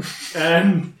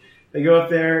 and they go up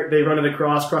there. They run to the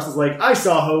Cross. Cross is like, I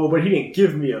saw Ho, but he didn't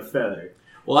give me a feather.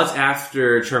 Well, that's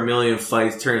after Charmeleon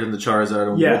fights, turns into Charizard,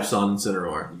 and whoops on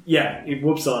Incineroar. Yeah, he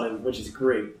whoops on him, which is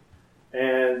great.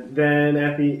 And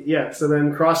then so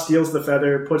then Cross steals the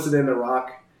feather, puts it in the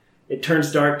rock. It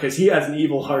turns dark because he has an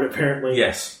evil heart, apparently.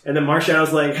 Yes. And then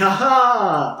Marshallow's like,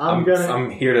 "Ha I'm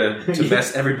here to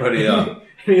mess everybody up."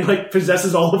 And he like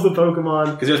possesses all of the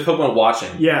Pokemon. Because there's Pokemon watching.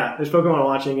 Yeah, there's Pokemon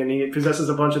watching, and he possesses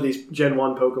a bunch of these Gen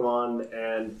 1 Pokemon,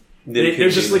 and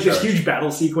there's just like this huge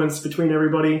battle sequence between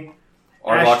everybody.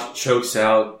 Arbok chokes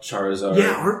out Charizard.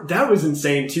 Yeah, that was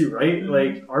insane too, right? Mm-hmm.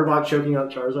 Like Arbok choking out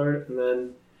Charizard, and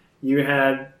then you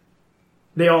had.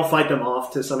 They all fight them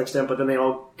off to some extent, but then they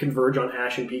all converge on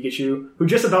Ash and Pikachu, who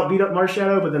just about beat up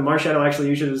Marshadow, but then Marshadow actually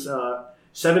uses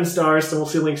 7-star Soul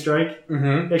Sealing Strike.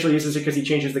 Mm-hmm. He actually uses it because he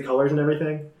changes the colors and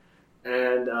everything.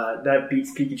 And that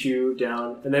beats Pikachu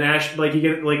down. And then Ash, like, you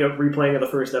get like a replaying of the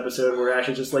first episode where Ash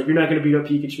is just like, you're not going to beat up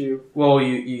Pikachu. Well,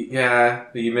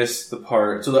 you missed the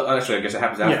part. So actually, I guess it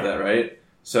happens after that, right?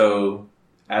 So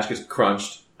Ash gets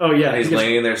crunched. Oh, yeah. And he's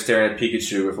laying there staring at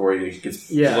Pikachu before he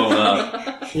gets blown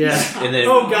up. Yeah. And then,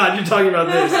 oh, God, you're talking about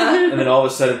this. And then all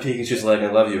of a sudden, Pikachu's like, I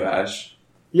love you, Ash.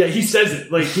 Yeah, he says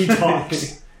it. Like, he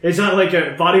talks. It's not like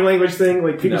a body language thing.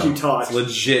 Like, Pikachu talks. It's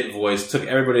legit voice. Took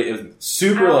everybody. It was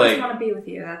super, I always want to be with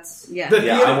you. That's,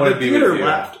 I want to be with you.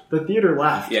 The theater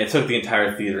laughed. Yeah, it took the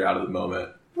entire theater out of the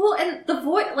moment. Well, and the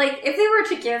voice, like, if they were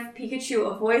to give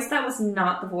Pikachu a voice, that was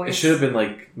not the voice. It should have been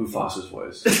like Mufasa's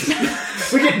voice.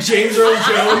 We get James Earl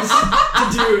Jones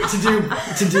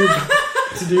to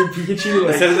do Pikachu.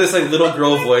 Like, instead of this like little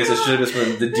girl voice, it should have just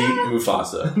been the deep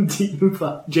Mufasa. Deep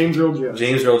Mufasa. James Earl Jones.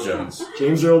 James Earl Jones.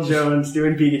 James Earl Jones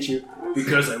doing Pikachu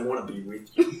because I want to be with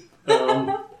you.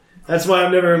 That's why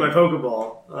I'm never in my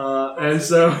Pokeball. And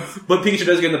so, but Pikachu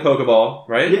does get in the Pokeball,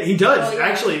 right? Yeah, he does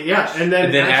actually. Yeah, and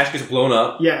then Ash gets blown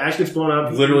up. Yeah, Ash gets blown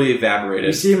up. Literally evaporated.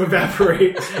 You see him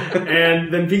evaporate,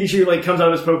 and then Pikachu like comes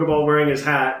out of his Pokeball wearing his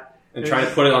hat and trying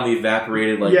to put it on the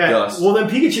evaporated dust. Well, then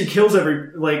Pikachu kills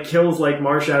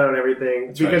Marshadow and everything.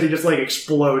 It's because he just like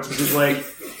explodes.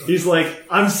 He's like,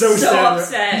 I'm so sad.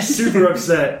 Upset. He's super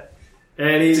upset.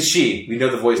 And it's a she. We know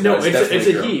the voice. No, it's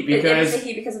a he because it's a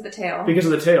he because of the tail. Because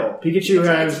of the tail. Pikachu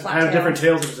has different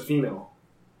tails if it's a female.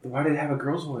 Why did it have a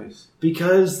girl's voice?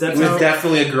 Because it was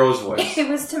definitely a girl's voice. It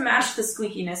was to match the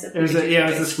squeakiness of Pikachu.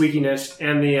 It was the squeakiness,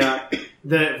 and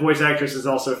the voice actress is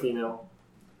also female.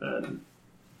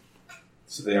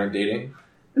 So they aren't dating?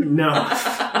 No.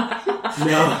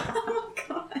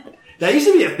 That used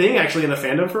to be a thing, actually, in the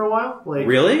fandom for a while. Like,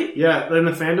 really? Yeah, in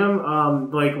the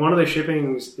fandom, like, one of the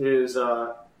shippings is,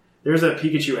 there's a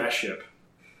Pikachu S ship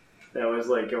that was,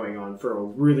 like, going on for a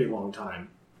really long time.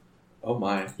 Oh,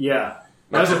 my. Yeah.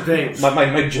 That was a thing.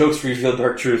 My jokes reveal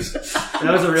dark truths.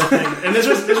 That was a real thing. And this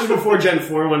was before Gen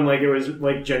 4 when, like, it was,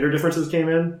 like, gender differences came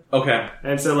in. Okay.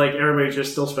 And so, like, everybody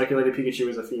just still speculated Pikachu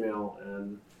was a female,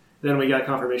 and then we got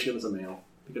confirmation it was a male.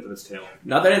 Because of its tail.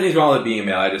 Not that anything's wrong with being a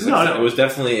male. It was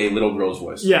definitely a little girl's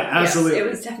voice. Yeah, absolutely. Yes, it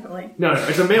was definitely. No,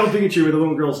 it's a male Pikachu with a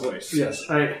little girl's voice. Yes,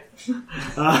 but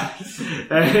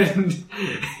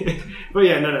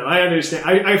yeah, no, I understand.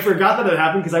 I forgot that it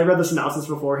happened because I read the synopsis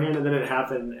beforehand, and then it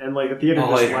happened, and like the theater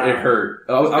just laughed. It hurt.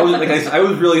 I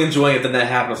was really enjoying it. Then that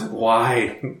happened. I was like,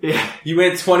 why? Yeah, you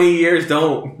went 20 years.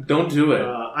 Don't do it.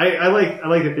 I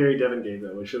like the theory Devin gave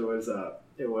though, which was.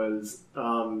 It was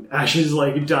Ash's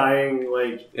like dying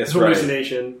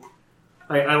hallucination.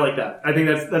 Right. I like that. I think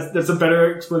that's a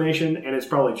better explanation, and it's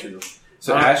probably true.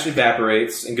 So Ash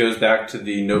evaporates and goes back to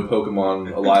the no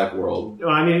Pokemon alive world. Well,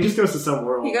 I mean, he just goes to some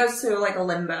world. He goes to like a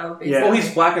limbo. Basically. Yeah. Well,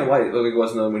 he's black and white. Like he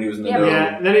wasn't when he was in the no.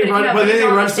 Yeah. And then he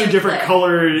runs through different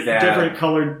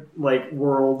colored like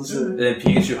worlds. And then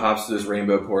Pikachu hops to this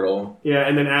rainbow portal. Yeah,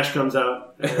 and then Ash comes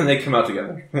out, and they come out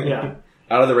together. Yeah.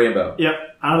 Out of the rainbow.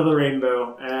 Yep, out of the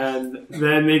rainbow. And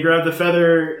then they grab the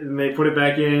feather, and they put it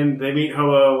back in, they meet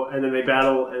Ho-Oh, and then they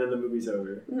battle, and then the movie's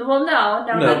over. Well, no.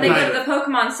 Then they go to the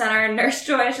Pokemon Center, and Nurse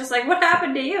Joy is just like, what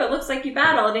happened to you? It looks like you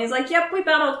battled. And he's like, yep, we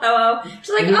battled Ho-Oh. She's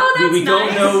like, oh, that's we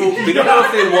nice. We don't know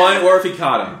if they won or if he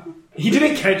caught him. He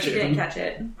didn't catch it. He didn't catch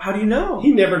it. How do you know?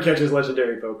 He never catches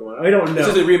legendary Pokemon. I don't know. This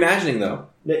is a reimagining, though.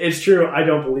 It's true. I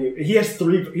don't believe it. He has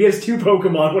two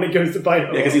Pokemon when he goes to fight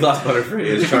Ho-Oh. Yeah, because he lost Butterfree.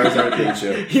 His Charizard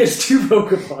Pikachu. He has 2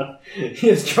 Pokemon. He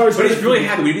has Charizard. But he's really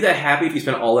happy. Would you be that happy if you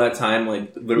spent all that time,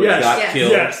 like, literally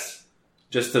killed? Yes.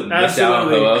 Just to miss out on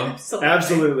Ho-Oh?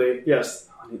 Absolutely. Yes.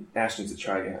 Ash needs to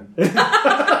try again.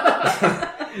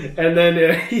 And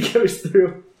then he goes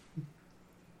through.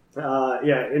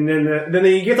 And then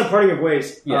you get the parting of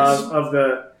ways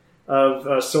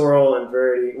of Sorrel and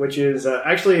Verity, which is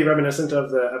actually reminiscent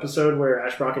of the episode where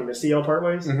Ash, Brock, and Misty all part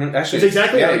ways. Mm-hmm. Actually, it's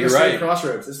exactly like you're the same right.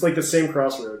 crossroads. It's like the same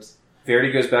crossroads.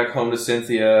 Verity goes back home to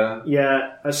Cynthia.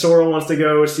 Yeah, Sorrel wants to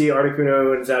go see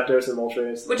Articuno and Zapdos and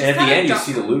Moltres. Which and is at the end, dark.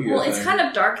 you see the Lugia Well, thing. it's kind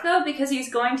of dark, though, because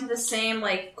he's going to the same,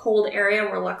 like, cold area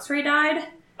where Luxray died.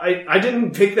 I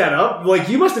didn't pick that up. Like,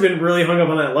 you must have been really hung up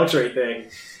on that Luxray thing.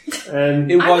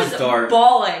 And it was I was dark.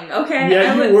 Bawling, okay?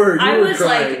 Yeah, you were. I was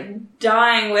crying. like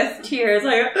dying with tears.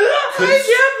 Like, I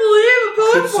can't believe a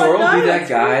Pokemon Could Sorrel died. be that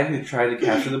guy who tried to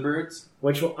capture the birds?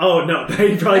 Which one? Oh, no.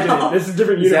 He probably didn't. This is a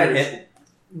different universe. Is that it?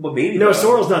 Well, maybe. No,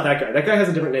 Sorrel's not that guy. That guy has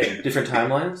a different name. Different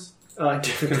timelines?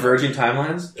 Different Converging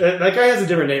timelines? That guy has a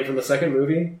different name from the second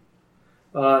movie.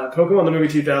 Pokemon the movie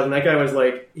 2000, that guy was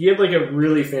like... He had like a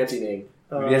really fancy name.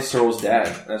 Maybe that's Sorrel's dad.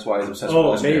 That's why he's obsessed with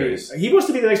legendaries. Maybe. He wants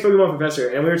to be the next Pokemon professor,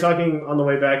 and we were talking on the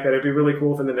way back that it'd be really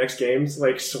cool if in the next games,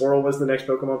 like, Sorrel was the next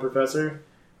Pokemon professor.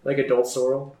 Like, adult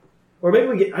Sorrel. Or maybe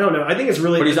we get... I don't know. I think it's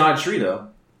really... But he's on a tree, though.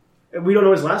 We don't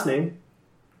know his last name.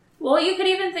 Well, you could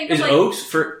even think Is of, like...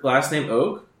 Oak's last name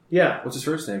Oak? Yeah. What's his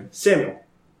first name? Samuel.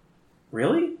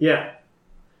 Really? Yeah.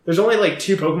 There's only, like,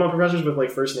 2 Pokemon professors with,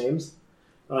 like, first names.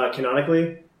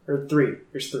 Canonically. Or 3.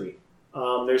 There's 3.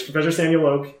 There's Professor Samuel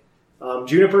Oak.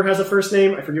 Juniper has a first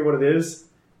name. I forget what it is.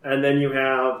 And then you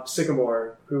have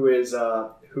Sycamore, who is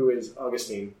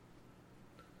Augustine.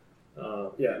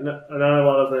 Not a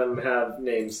lot of them have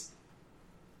names.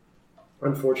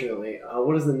 Unfortunately.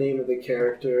 What is the name of the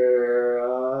character?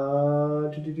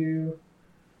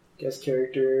 Guest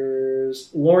characters.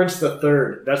 Lawrence the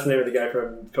Third. That's the name of the guy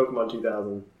from Pokemon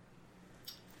 2000.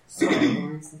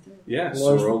 Yeah,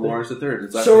 Sorrel Lawrence the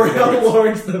Third. Sorrel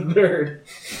Lawrence the Third.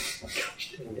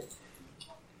 Gosh dang it.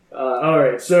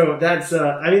 Alright, so that's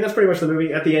pretty much the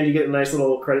movie. At the end, you get a nice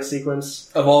little credit sequence.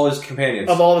 Of all his companions.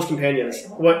 What were you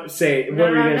going to say?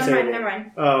 Never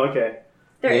mind. Oh, okay.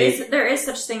 There is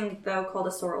such thing, though, called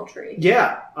a sorrel tree.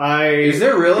 Yeah. Is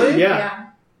there really? Yeah.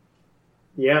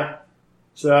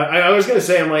 So I was going to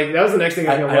say, I'm like, that was the next thing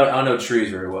I don't know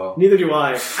trees very well. Neither do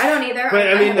I. I don't either. But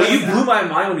I mean, you blew my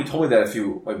mind when you told me that a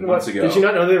few months ago. Did you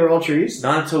not know they were all trees?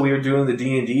 Not until we were doing the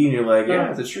D&D, and you're like,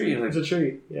 yeah, it's a tree. Like, it's a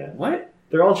tree. Yeah. What?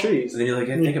 They're all trees. And then you're like,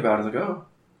 think about it. I was like, oh.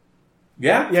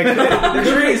 Yeah? Yeah,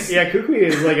 they're trees. Yeah, Kukui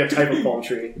is like a type of palm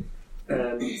tree.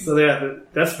 And so, yeah,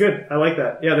 that's good. I like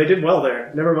that. Yeah, they did well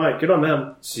there. Never mind. Good on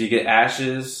them. So you get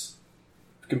Ash's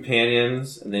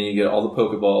companions, and then you get all the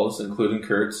Pokeballs, including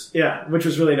Kurt's. Yeah, which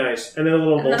was really nice. And then a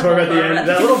little Voltorb at the end.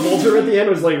 That little Voltorb at the end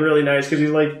was like really nice because he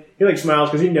smiles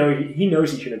because he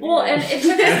knows he shouldn't be. Well, and it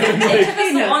took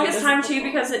us the longest time too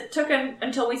because it took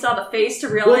until we saw the face to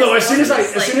realize. Well, no, as soon as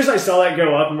I saw that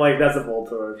go up, I'm like, that's a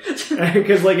Voltorb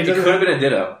because like it could have been a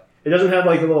Ditto. It doesn't have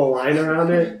like a little line around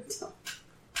it.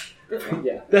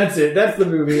 Yeah, that's it. That's the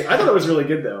movie. I thought it was really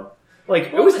good though.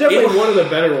 Like, it was definitely one of the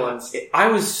better ones. I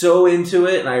was so into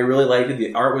it, and I really liked it.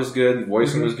 The art was good, the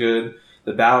voicing was good,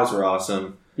 the battles were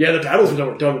awesome. Yeah, the battles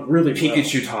were done really well.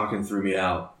 Pikachu talking threw me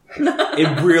out.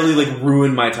 It really,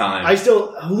 ruined my time.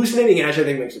 Hallucinating Ash, I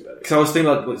think, makes it better. Because I was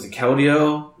thinking about, was it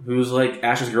Keldeo, who was,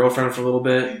 Ash's girlfriend for a little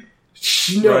bit?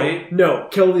 No, right? No,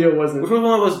 Keldeo wasn't. Which one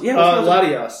was? Yeah,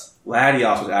 Latios.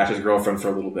 Latios was Ash's girlfriend for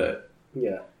a little bit.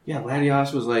 Yeah. Yeah,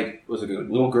 Latios was a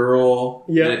little girl,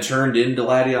 and it turned into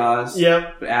Latios.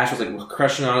 Yep. But Ash was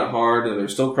crushing on it hard, and they were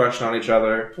still crushing on each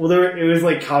other. Well, it was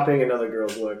copying another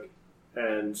girl's look,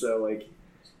 and so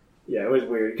yeah, it was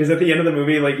weird because at the end of the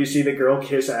movie, you see the girl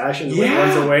kiss Ash and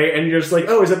runs away, and you're just like,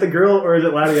 oh, is that the girl or is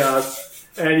it Latios?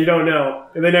 And you don't know,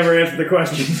 and they never answered the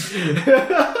question. We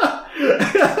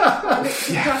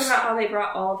talked about how they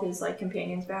brought all of his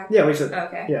companions back. Yeah, we said.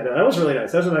 Okay. Yeah, no, that was really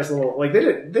nice. That was a nice little they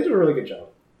did a really good job.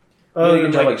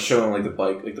 Good job, showing the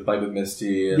bike with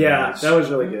Misty. And, that was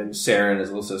really good. Sarah and his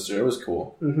little sister. It was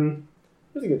cool. Mm-hmm. It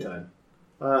was a good time.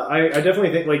 I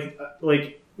definitely think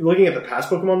looking at the past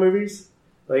Pokemon movies,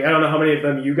 Like, I don't know how many of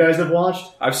them you guys have watched.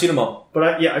 I've seen them all.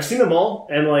 But I've seen them all.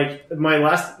 And, like, my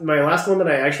last one that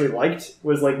I actually liked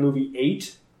was, like, movie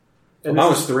 8. And mine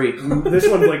was 3. This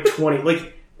one's, like, 20.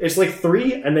 Like, it's, like,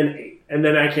 3 and then 8. And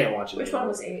then I can't watch it. Which one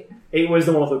was 8? 8 was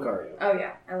the one with Lucario. Oh,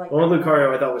 yeah. I like that. The one with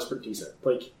Lucario I thought was pretty decent.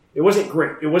 Like, it wasn't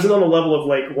great. It wasn't on the level of,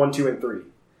 like, 1, 2, and 3.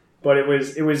 But it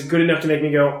was good enough to make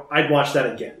me go, I'd watch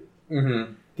that again.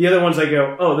 Mm-hmm. The other ones I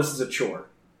go, oh, this is a chore.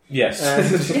 Yes.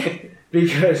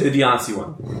 Because the Deontay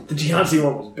one. The Deontay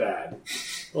one was bad.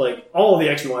 Like, all of the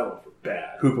X and Y ones were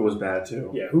bad. Hoopa was bad,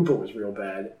 too. Yeah, Hoopa was real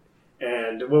bad.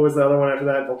 And what was the other one after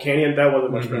that? Volcanion? That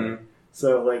wasn't much better.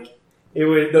 So, like, it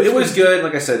was good.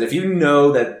 Like I said, if you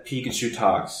know that Pikachu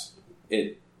talks,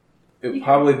 it would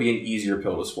probably be an easier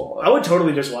pill to swallow. I would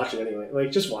totally just watch it anyway. Like,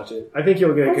 just watch it. I think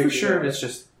you'll get a good... for sure. It's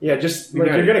just... Yeah, just, like,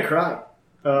 you're gonna cry.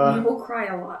 You will cry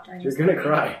a lot. You're gonna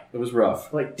cry. It was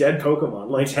rough. Like dead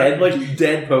Pokemon. Like dead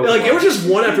Pokemon. Like it was just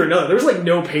one after another. There was like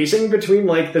no pacing between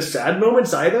like the sad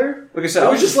moments either. Like I said,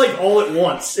 it was just like all at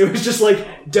once. It was just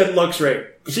like dead Luxray.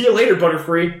 See you later,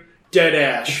 Butterfree. Dead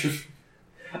Ash.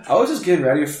 I was just getting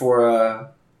ready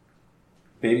for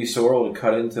Baby Sorrel to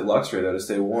cut into Luxray though to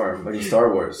stay warm, like in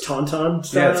Star Wars. Tauntaun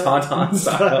style? Yeah, Tauntaun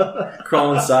style.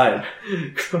 Crawl inside.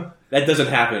 That doesn't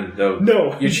happen, though.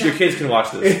 No. Your kids can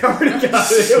watch this. It already got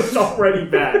it. It was already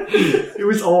bad. It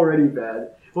was already bad.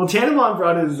 Well, Tandemon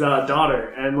brought his daughter,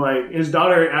 and, like, his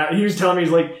daughter, he was telling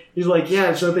me, he's like,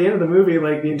 yeah, so at the end of the movie,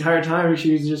 like, the entire time,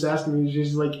 she was just asking me,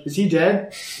 she's like, is he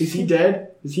dead? Is he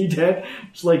dead? Is he dead?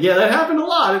 She's like, yeah, that happened a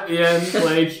lot at the end.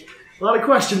 Like, a lot of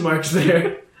question marks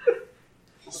there.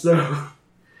 So,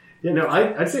 yeah, no,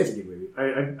 I'd say it's a good movie.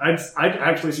 I'd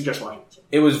actually suggest watching it.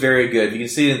 It was very good. If you can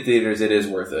see it in theaters, it is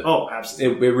worth it. Oh,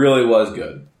 absolutely. It really was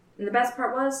good. And the best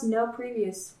part was no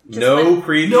previews.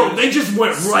 Previews. No, they just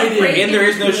went right in. And there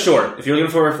is no short. If you're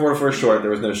looking for a short,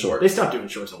 there was no short. They stopped doing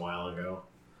shorts a while ago.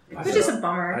 Which is a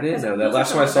bummer. I didn't know that.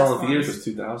 Last time I saw it in theaters was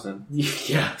 2000.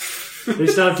 Yeah. They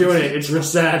stopped doing it. It's real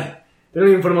sad. They don't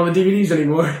even put them on the DVDs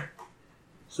anymore.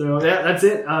 So, yeah, that's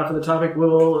it for the topic.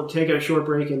 We'll take a short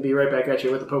break and be right back at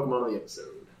you with the Pokemon of the episode.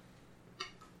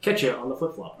 Catch you on the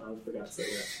flip-flop. I forgot to say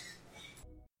that.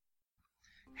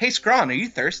 Hey, Scrawn, are you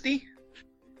thirsty?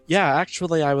 Yeah,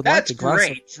 actually, I would like a glass. That's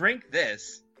great. Drink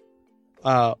this.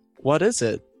 What is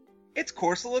it? It's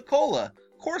Corsola Cola.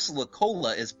 Corsola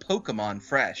Cola is Pokemon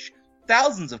fresh.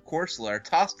 Thousands of Corsola are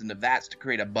tossed into vats to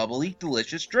create a bubbly,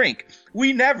 delicious drink.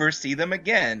 We never see them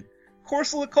again.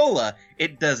 Corsola Cola.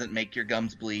 It doesn't make your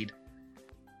gums bleed.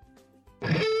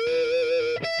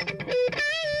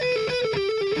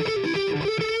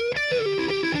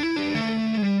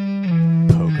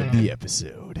 The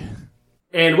episode.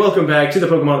 And welcome back to the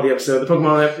Pokemon of the episode. The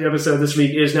Pokemon of the episode this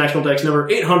week is National Dex number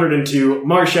 802,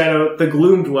 Marshadow, the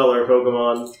Gloom Dweller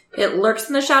Pokemon. It lurks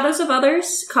in the shadows of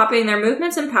others, copying their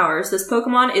movements and powers. This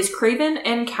Pokemon is craven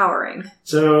and cowering.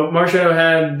 So Marshadow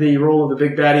had the role of the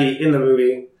big baddie in the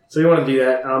movie, so he wanted to do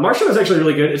that. Marshadow is actually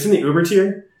really good. It's in the Uber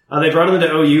tier. They brought him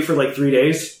into OU for like 3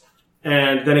 days,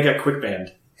 and then it got quick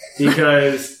banned.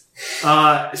 Because...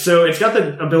 so it's got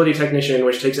the ability Technician,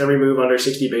 which takes every move under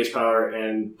 60 base power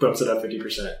and bumps it up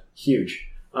 50%. Huge.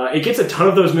 It gets a ton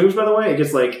of those moves, by the way. It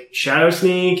gets like Shadow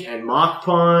Sneak and Mach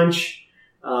Punch.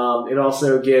 It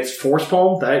also gets Force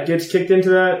Palm. That gets kicked into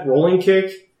that. Rolling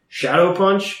Kick. Shadow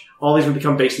Punch. All these would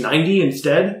become base 90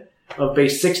 instead of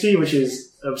base 60, which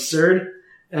is absurd.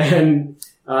 And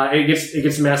it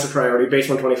gets massive priority, base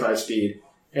 125 speed.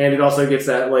 And it also gets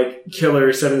that, like, killer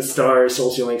 7-star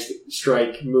Soul Sealing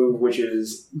Strike move, which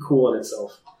is cool in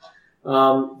itself.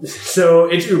 So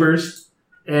it's Ubers,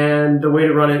 and the way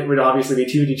to run it would obviously be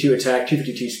 252 attack,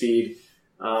 252 speed,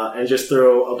 and just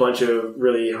throw a bunch of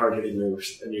really hard-hitting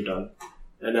moves, and you're done.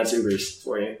 And that's Ubers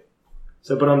for you.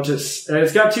 So, but and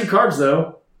it's got 2 cards,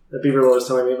 though, that Beaverlo was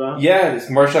telling me about. Yeah, it's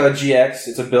Marshadow GX.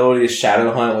 Its ability is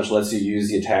Shadow Hunt, which lets you use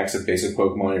the attacks of basic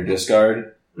Pokemon in your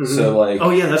discard. Mm-hmm. So, like... Oh,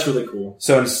 yeah, that's really cool.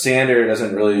 So in Standard, it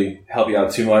doesn't really help you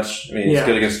out too much. I mean, it's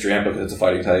good against Drampa because it's a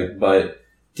fighting type, but...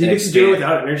 Do you get to do it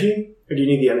without energy? Or do you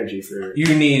need the energy for...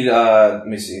 You need, let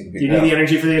me see. Do you need the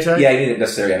energy for the attack? Yeah, you need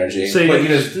necessary energy. So you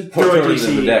just throw it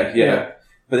in the deck, yeah.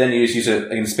 But then you just use it,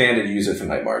 like in Expanded, you use it for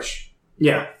Night March.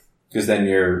 Yeah. Because then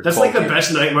you're... That's like the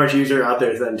best Night March user out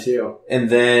there then, too. And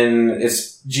then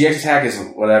its GX attack is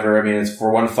whatever. I mean, it's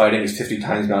for one fighting, it's 50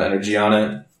 times the amount of energy on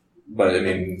it. But, I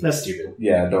mean... That's stupid.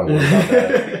 Yeah, don't worry about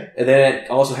that. And then it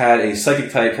also had a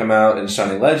Psychic type come out in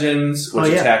Shining Legends,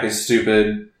 which attack is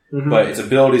stupid, but its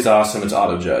ability is awesome, it's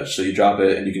auto-judge. So you drop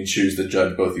it, and you can choose to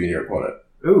judge both you and your opponent.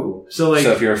 Ooh, so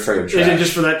if you're afraid of trash. Is it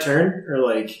just for that turn, or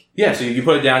like? Yeah, so you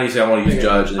put it down, you say, I want to use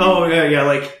Judge. And yeah,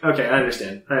 like, okay, I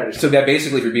understand. So that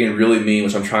basically, if you're being really mean,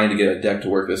 which I'm trying to get a deck to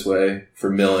work this way for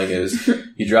milling, is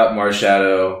you drop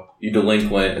Marshadow, you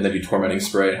Delinquent, and then you Tormenting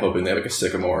Spray, hoping they have like a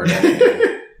Sycamore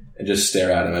and just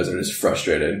stare at them as they're just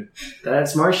frustrated.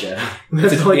 That's Marshadow.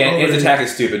 Its attack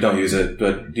is stupid, don't use it,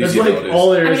 but that's like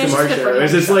all there is to Marshadow.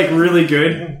 Is it's like really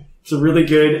good. It's really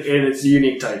good, and it's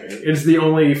unique typing. It's the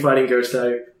only fighting ghost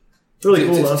type. It's really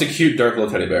cool. It's a cute dark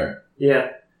little teddy bear.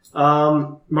 Yeah.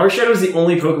 Marshadow is the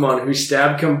only Pokemon whose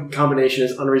stab combination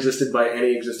is unresisted by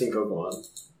any existing Pokemon.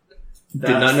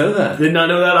 Did not know that. Did not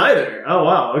know that either. Oh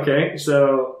wow. Okay,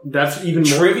 so that's even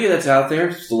more trivia that's out there.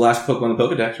 It's the last Pokemon in the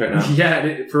Pokedex right now.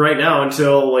 Yeah, for right now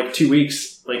until like 2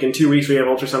 weeks. Like in 2 weeks, we have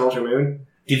Ultra Sun, Ultra Moon.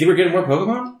 Do you think we're getting more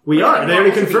Pokemon? We are. They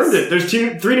already confirmed it. There's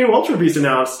 3 new Ultra Beasts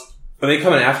announced. Are they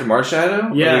coming after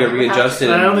Marshadow? Yeah. Are they going to readjust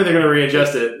it? I don't think they're going to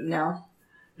readjust it. No.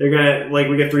 They're going to,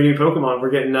 we get 3 new Pokemon.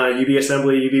 We're getting UB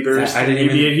Assembly, UB Burst, UB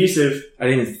Adhesive. I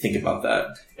didn't even think about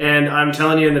that. And I'm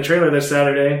telling you in the trailer this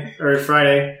Saturday, or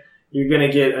Friday, you're going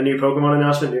to get a new Pokemon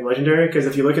announcement, new Legendary, because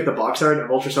if you look at the box art of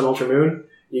Ultra Sun, Ultra Moon,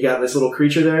 you got this little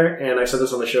creature there, and I've said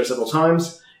this on the show several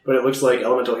times, but it looks like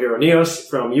Elemental Hero Neos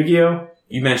from Yu-Gi-Oh!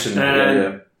 You mentioned that,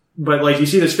 yeah. But, you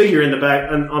see this figure in the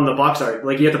back, on the box art.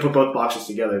 You have to put both boxes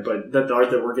together. But the art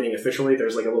that we're getting officially,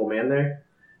 there's, a little man there.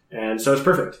 And so it's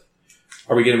perfect.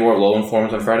 Are we getting more Alolan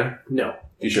forms on Friday? No.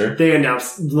 You sure? They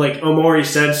announced, Omori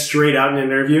said straight out in an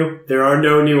interview, there are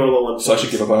no new Alolan forms. So I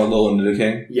should give up on Alolan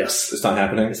Nidoking? Yes. It's not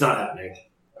happening? It's not happening.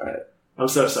 Alright. I'm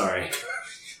so sorry.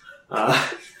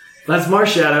 That's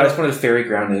Marshadow. I just wanted Fairy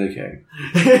Ground Nidoking.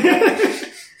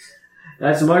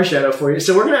 That's Marshadow for you.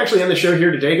 So we're going to actually end the show here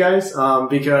today, guys,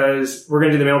 because we're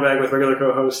going to do the mailbag with regular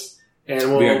co-hosts.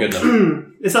 And we are good enough.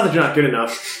 It's not that you're not good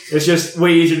enough. It's just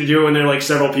way easier to do when there are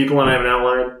several people and I have an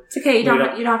outline. It's okay. You don't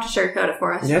have to sugarcoat it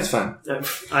for us. Yeah, it's fine.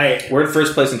 We're in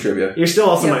first place in trivia. You're still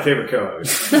also my favorite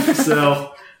co-host.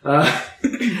 So but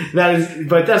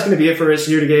that's going to be it for us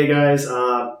here today, guys.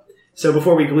 So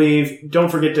before we leave, don't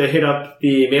forget to hit up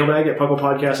the mailbag at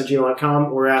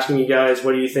pucklepodcast@gmail.com. We're asking you guys,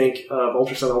 what do you think of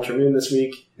Ultra Sun, Ultra Moon this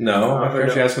week? No,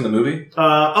 aren't you asking the movie? Let's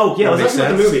ask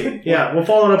about the movie. Yeah, we'll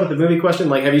follow it up with the movie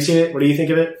question. Have you seen it? What do you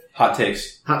think of it? Hot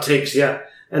takes. Hot takes, yeah.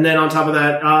 And then on top of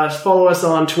that, follow us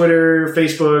on Twitter,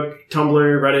 Facebook,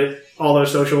 Tumblr, Reddit, all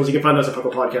those socials. You can find those at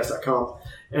pucklepodcast.com.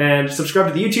 And subscribe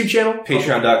to the YouTube channel.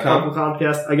 Patreon.com.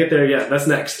 Podcast. I get there, yeah. That's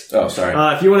next. Oh, sorry.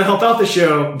 If you want to help out the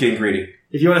show. Getting greedy.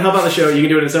 If you want to help out the show, you can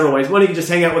do it in several ways. One, you can just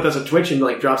hang out with us on Twitch and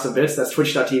drop some bits. That's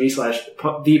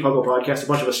twitch.tv/thepuggle-podcast. A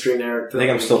bunch of us stream there. I think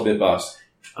I'm still Bit Boss.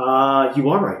 You are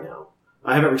right now.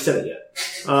 I haven't reset it yet.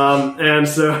 And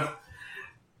so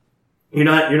you're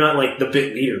not the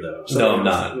bit leader though. So no, I'm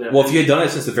not. No. Well, if you had done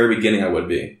it since the very beginning, I would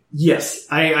be. Yes.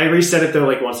 I reset it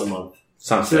though once a month.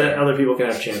 Sounds so that other people can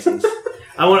have chances.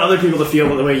 I want other people to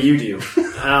feel the way you do.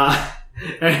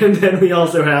 And then we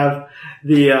also have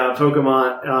the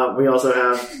Pokemon, we also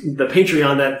have the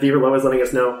Patreon that Beaverlow is letting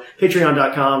us know.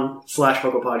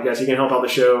 Patreon.com/PokePodcast. You can help out the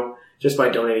show just by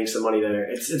donating some money there.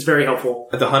 It's very helpful.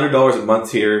 At the $100 a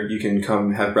month tier, you can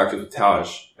come have breakfast with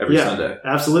Taj every Sunday.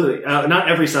 Absolutely. Not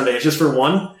every Sunday. It's just for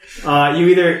one. You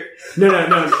either... No.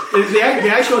 The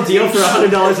actual deal for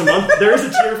 $100 a month, there is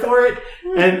a tier for it.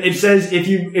 And it says if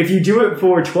you do it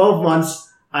for 12 months,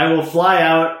 I will fly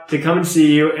out to come and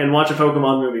see you and watch a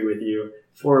Pokemon movie with you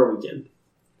for a weekend.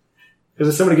 Because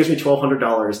if somebody gives me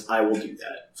 $1,200, I will do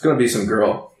that. It's going to be some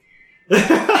girl.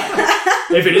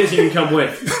 If it is, you can come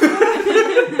with.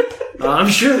 I'm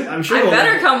sure. I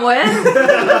better come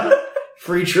with.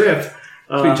 Free trip.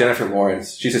 It'll be Jennifer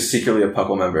Lawrence. She's secretly a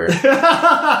Puckle member.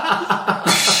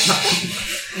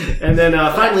 And then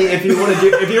finally, if you want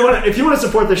to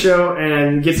support the show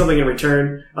and get something in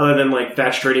return other than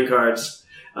Thatch trading cards,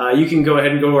 you can go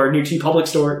ahead and go to our new TeePublic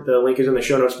store. The link is in the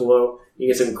show notes below. You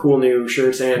get some cool new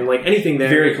shirts and anything there.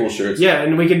 Very cool shirts. Yeah,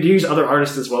 and we can use other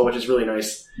artists as well, which is really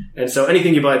nice. And so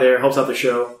anything you buy there helps out the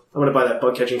show. I'm going to buy that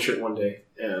bug catching shirt one day.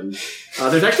 And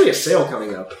there's actually a sale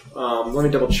coming up. Let me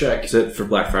double check. Is it for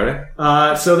Black Friday?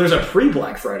 So there's a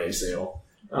pre-Black Friday sale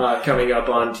coming up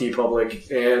on TeePublic,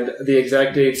 and the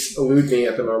exact dates elude me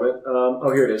at the moment.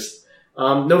 Here it is.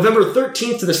 November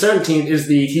 13th to the 17th is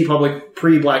the TeePublic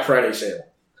pre-Black Friday sale.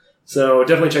 So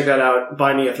definitely check that out.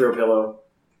 Buy me a throw pillow,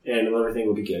 and everything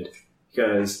will be good,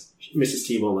 because Mrs.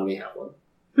 T won't let me have one.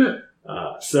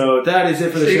 So that is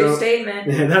it for the show. True statement.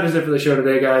 That is it for the show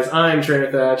today, guys. I'm Trainer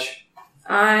Thatch.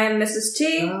 I'm Mrs.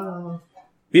 T.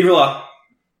 Beaverlaw.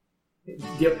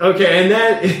 Yep. Okay, and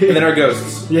then our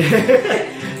ghosts. Yeah.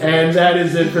 And that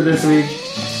is it for this week.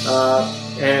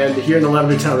 And here in the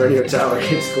Lavender Town Radio Tower,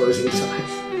 it's closing time.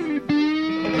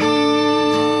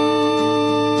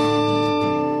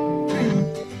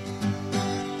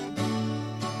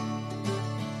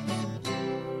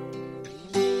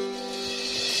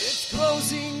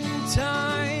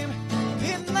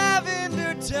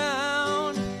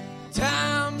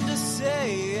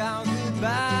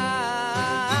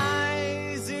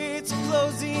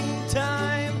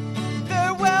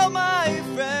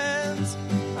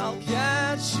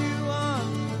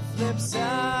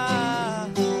 side.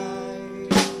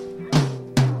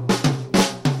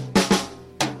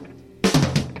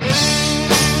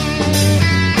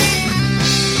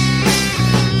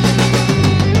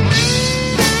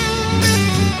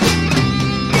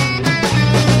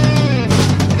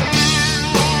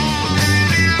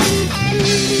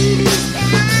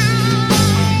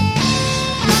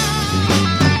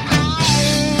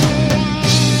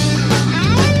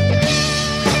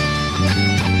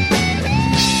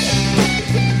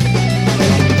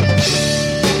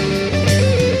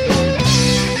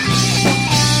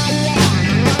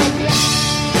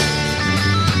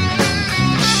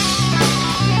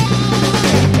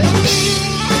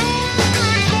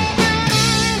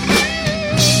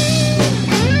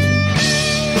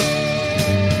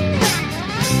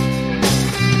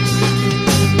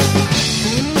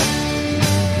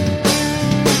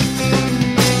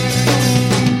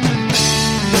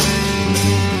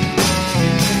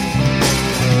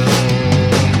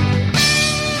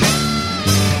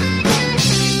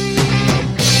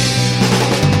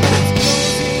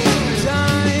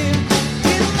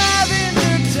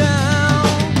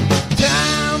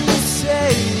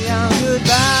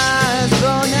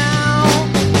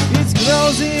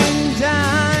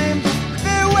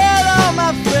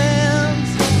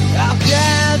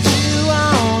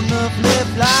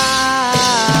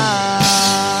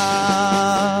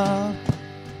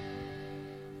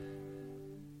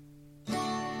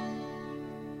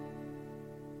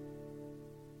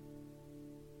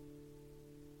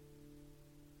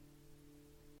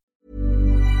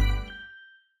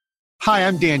 Hi,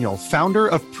 I'm Daniel, founder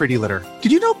of Pretty Litter.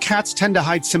 Did you know cats tend to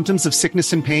hide symptoms of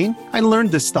sickness and pain? I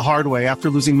learned this the hard way after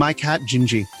losing my cat,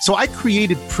 Gingy. So I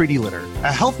created Pretty Litter,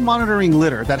 a health monitoring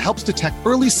litter that helps detect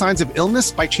early signs of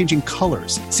illness by changing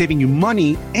colors, saving you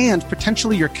money and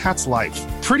potentially your cat's life.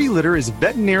 Pretty Litter is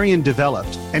veterinarian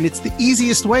developed, and it's the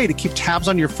easiest way to keep tabs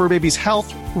on your fur baby's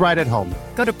health right at home.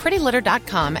 Go to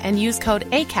prettylitter.com and use code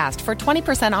ACAST for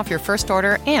 20% off your first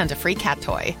order and a free cat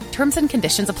toy. Terms and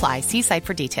conditions apply. See site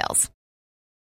for details.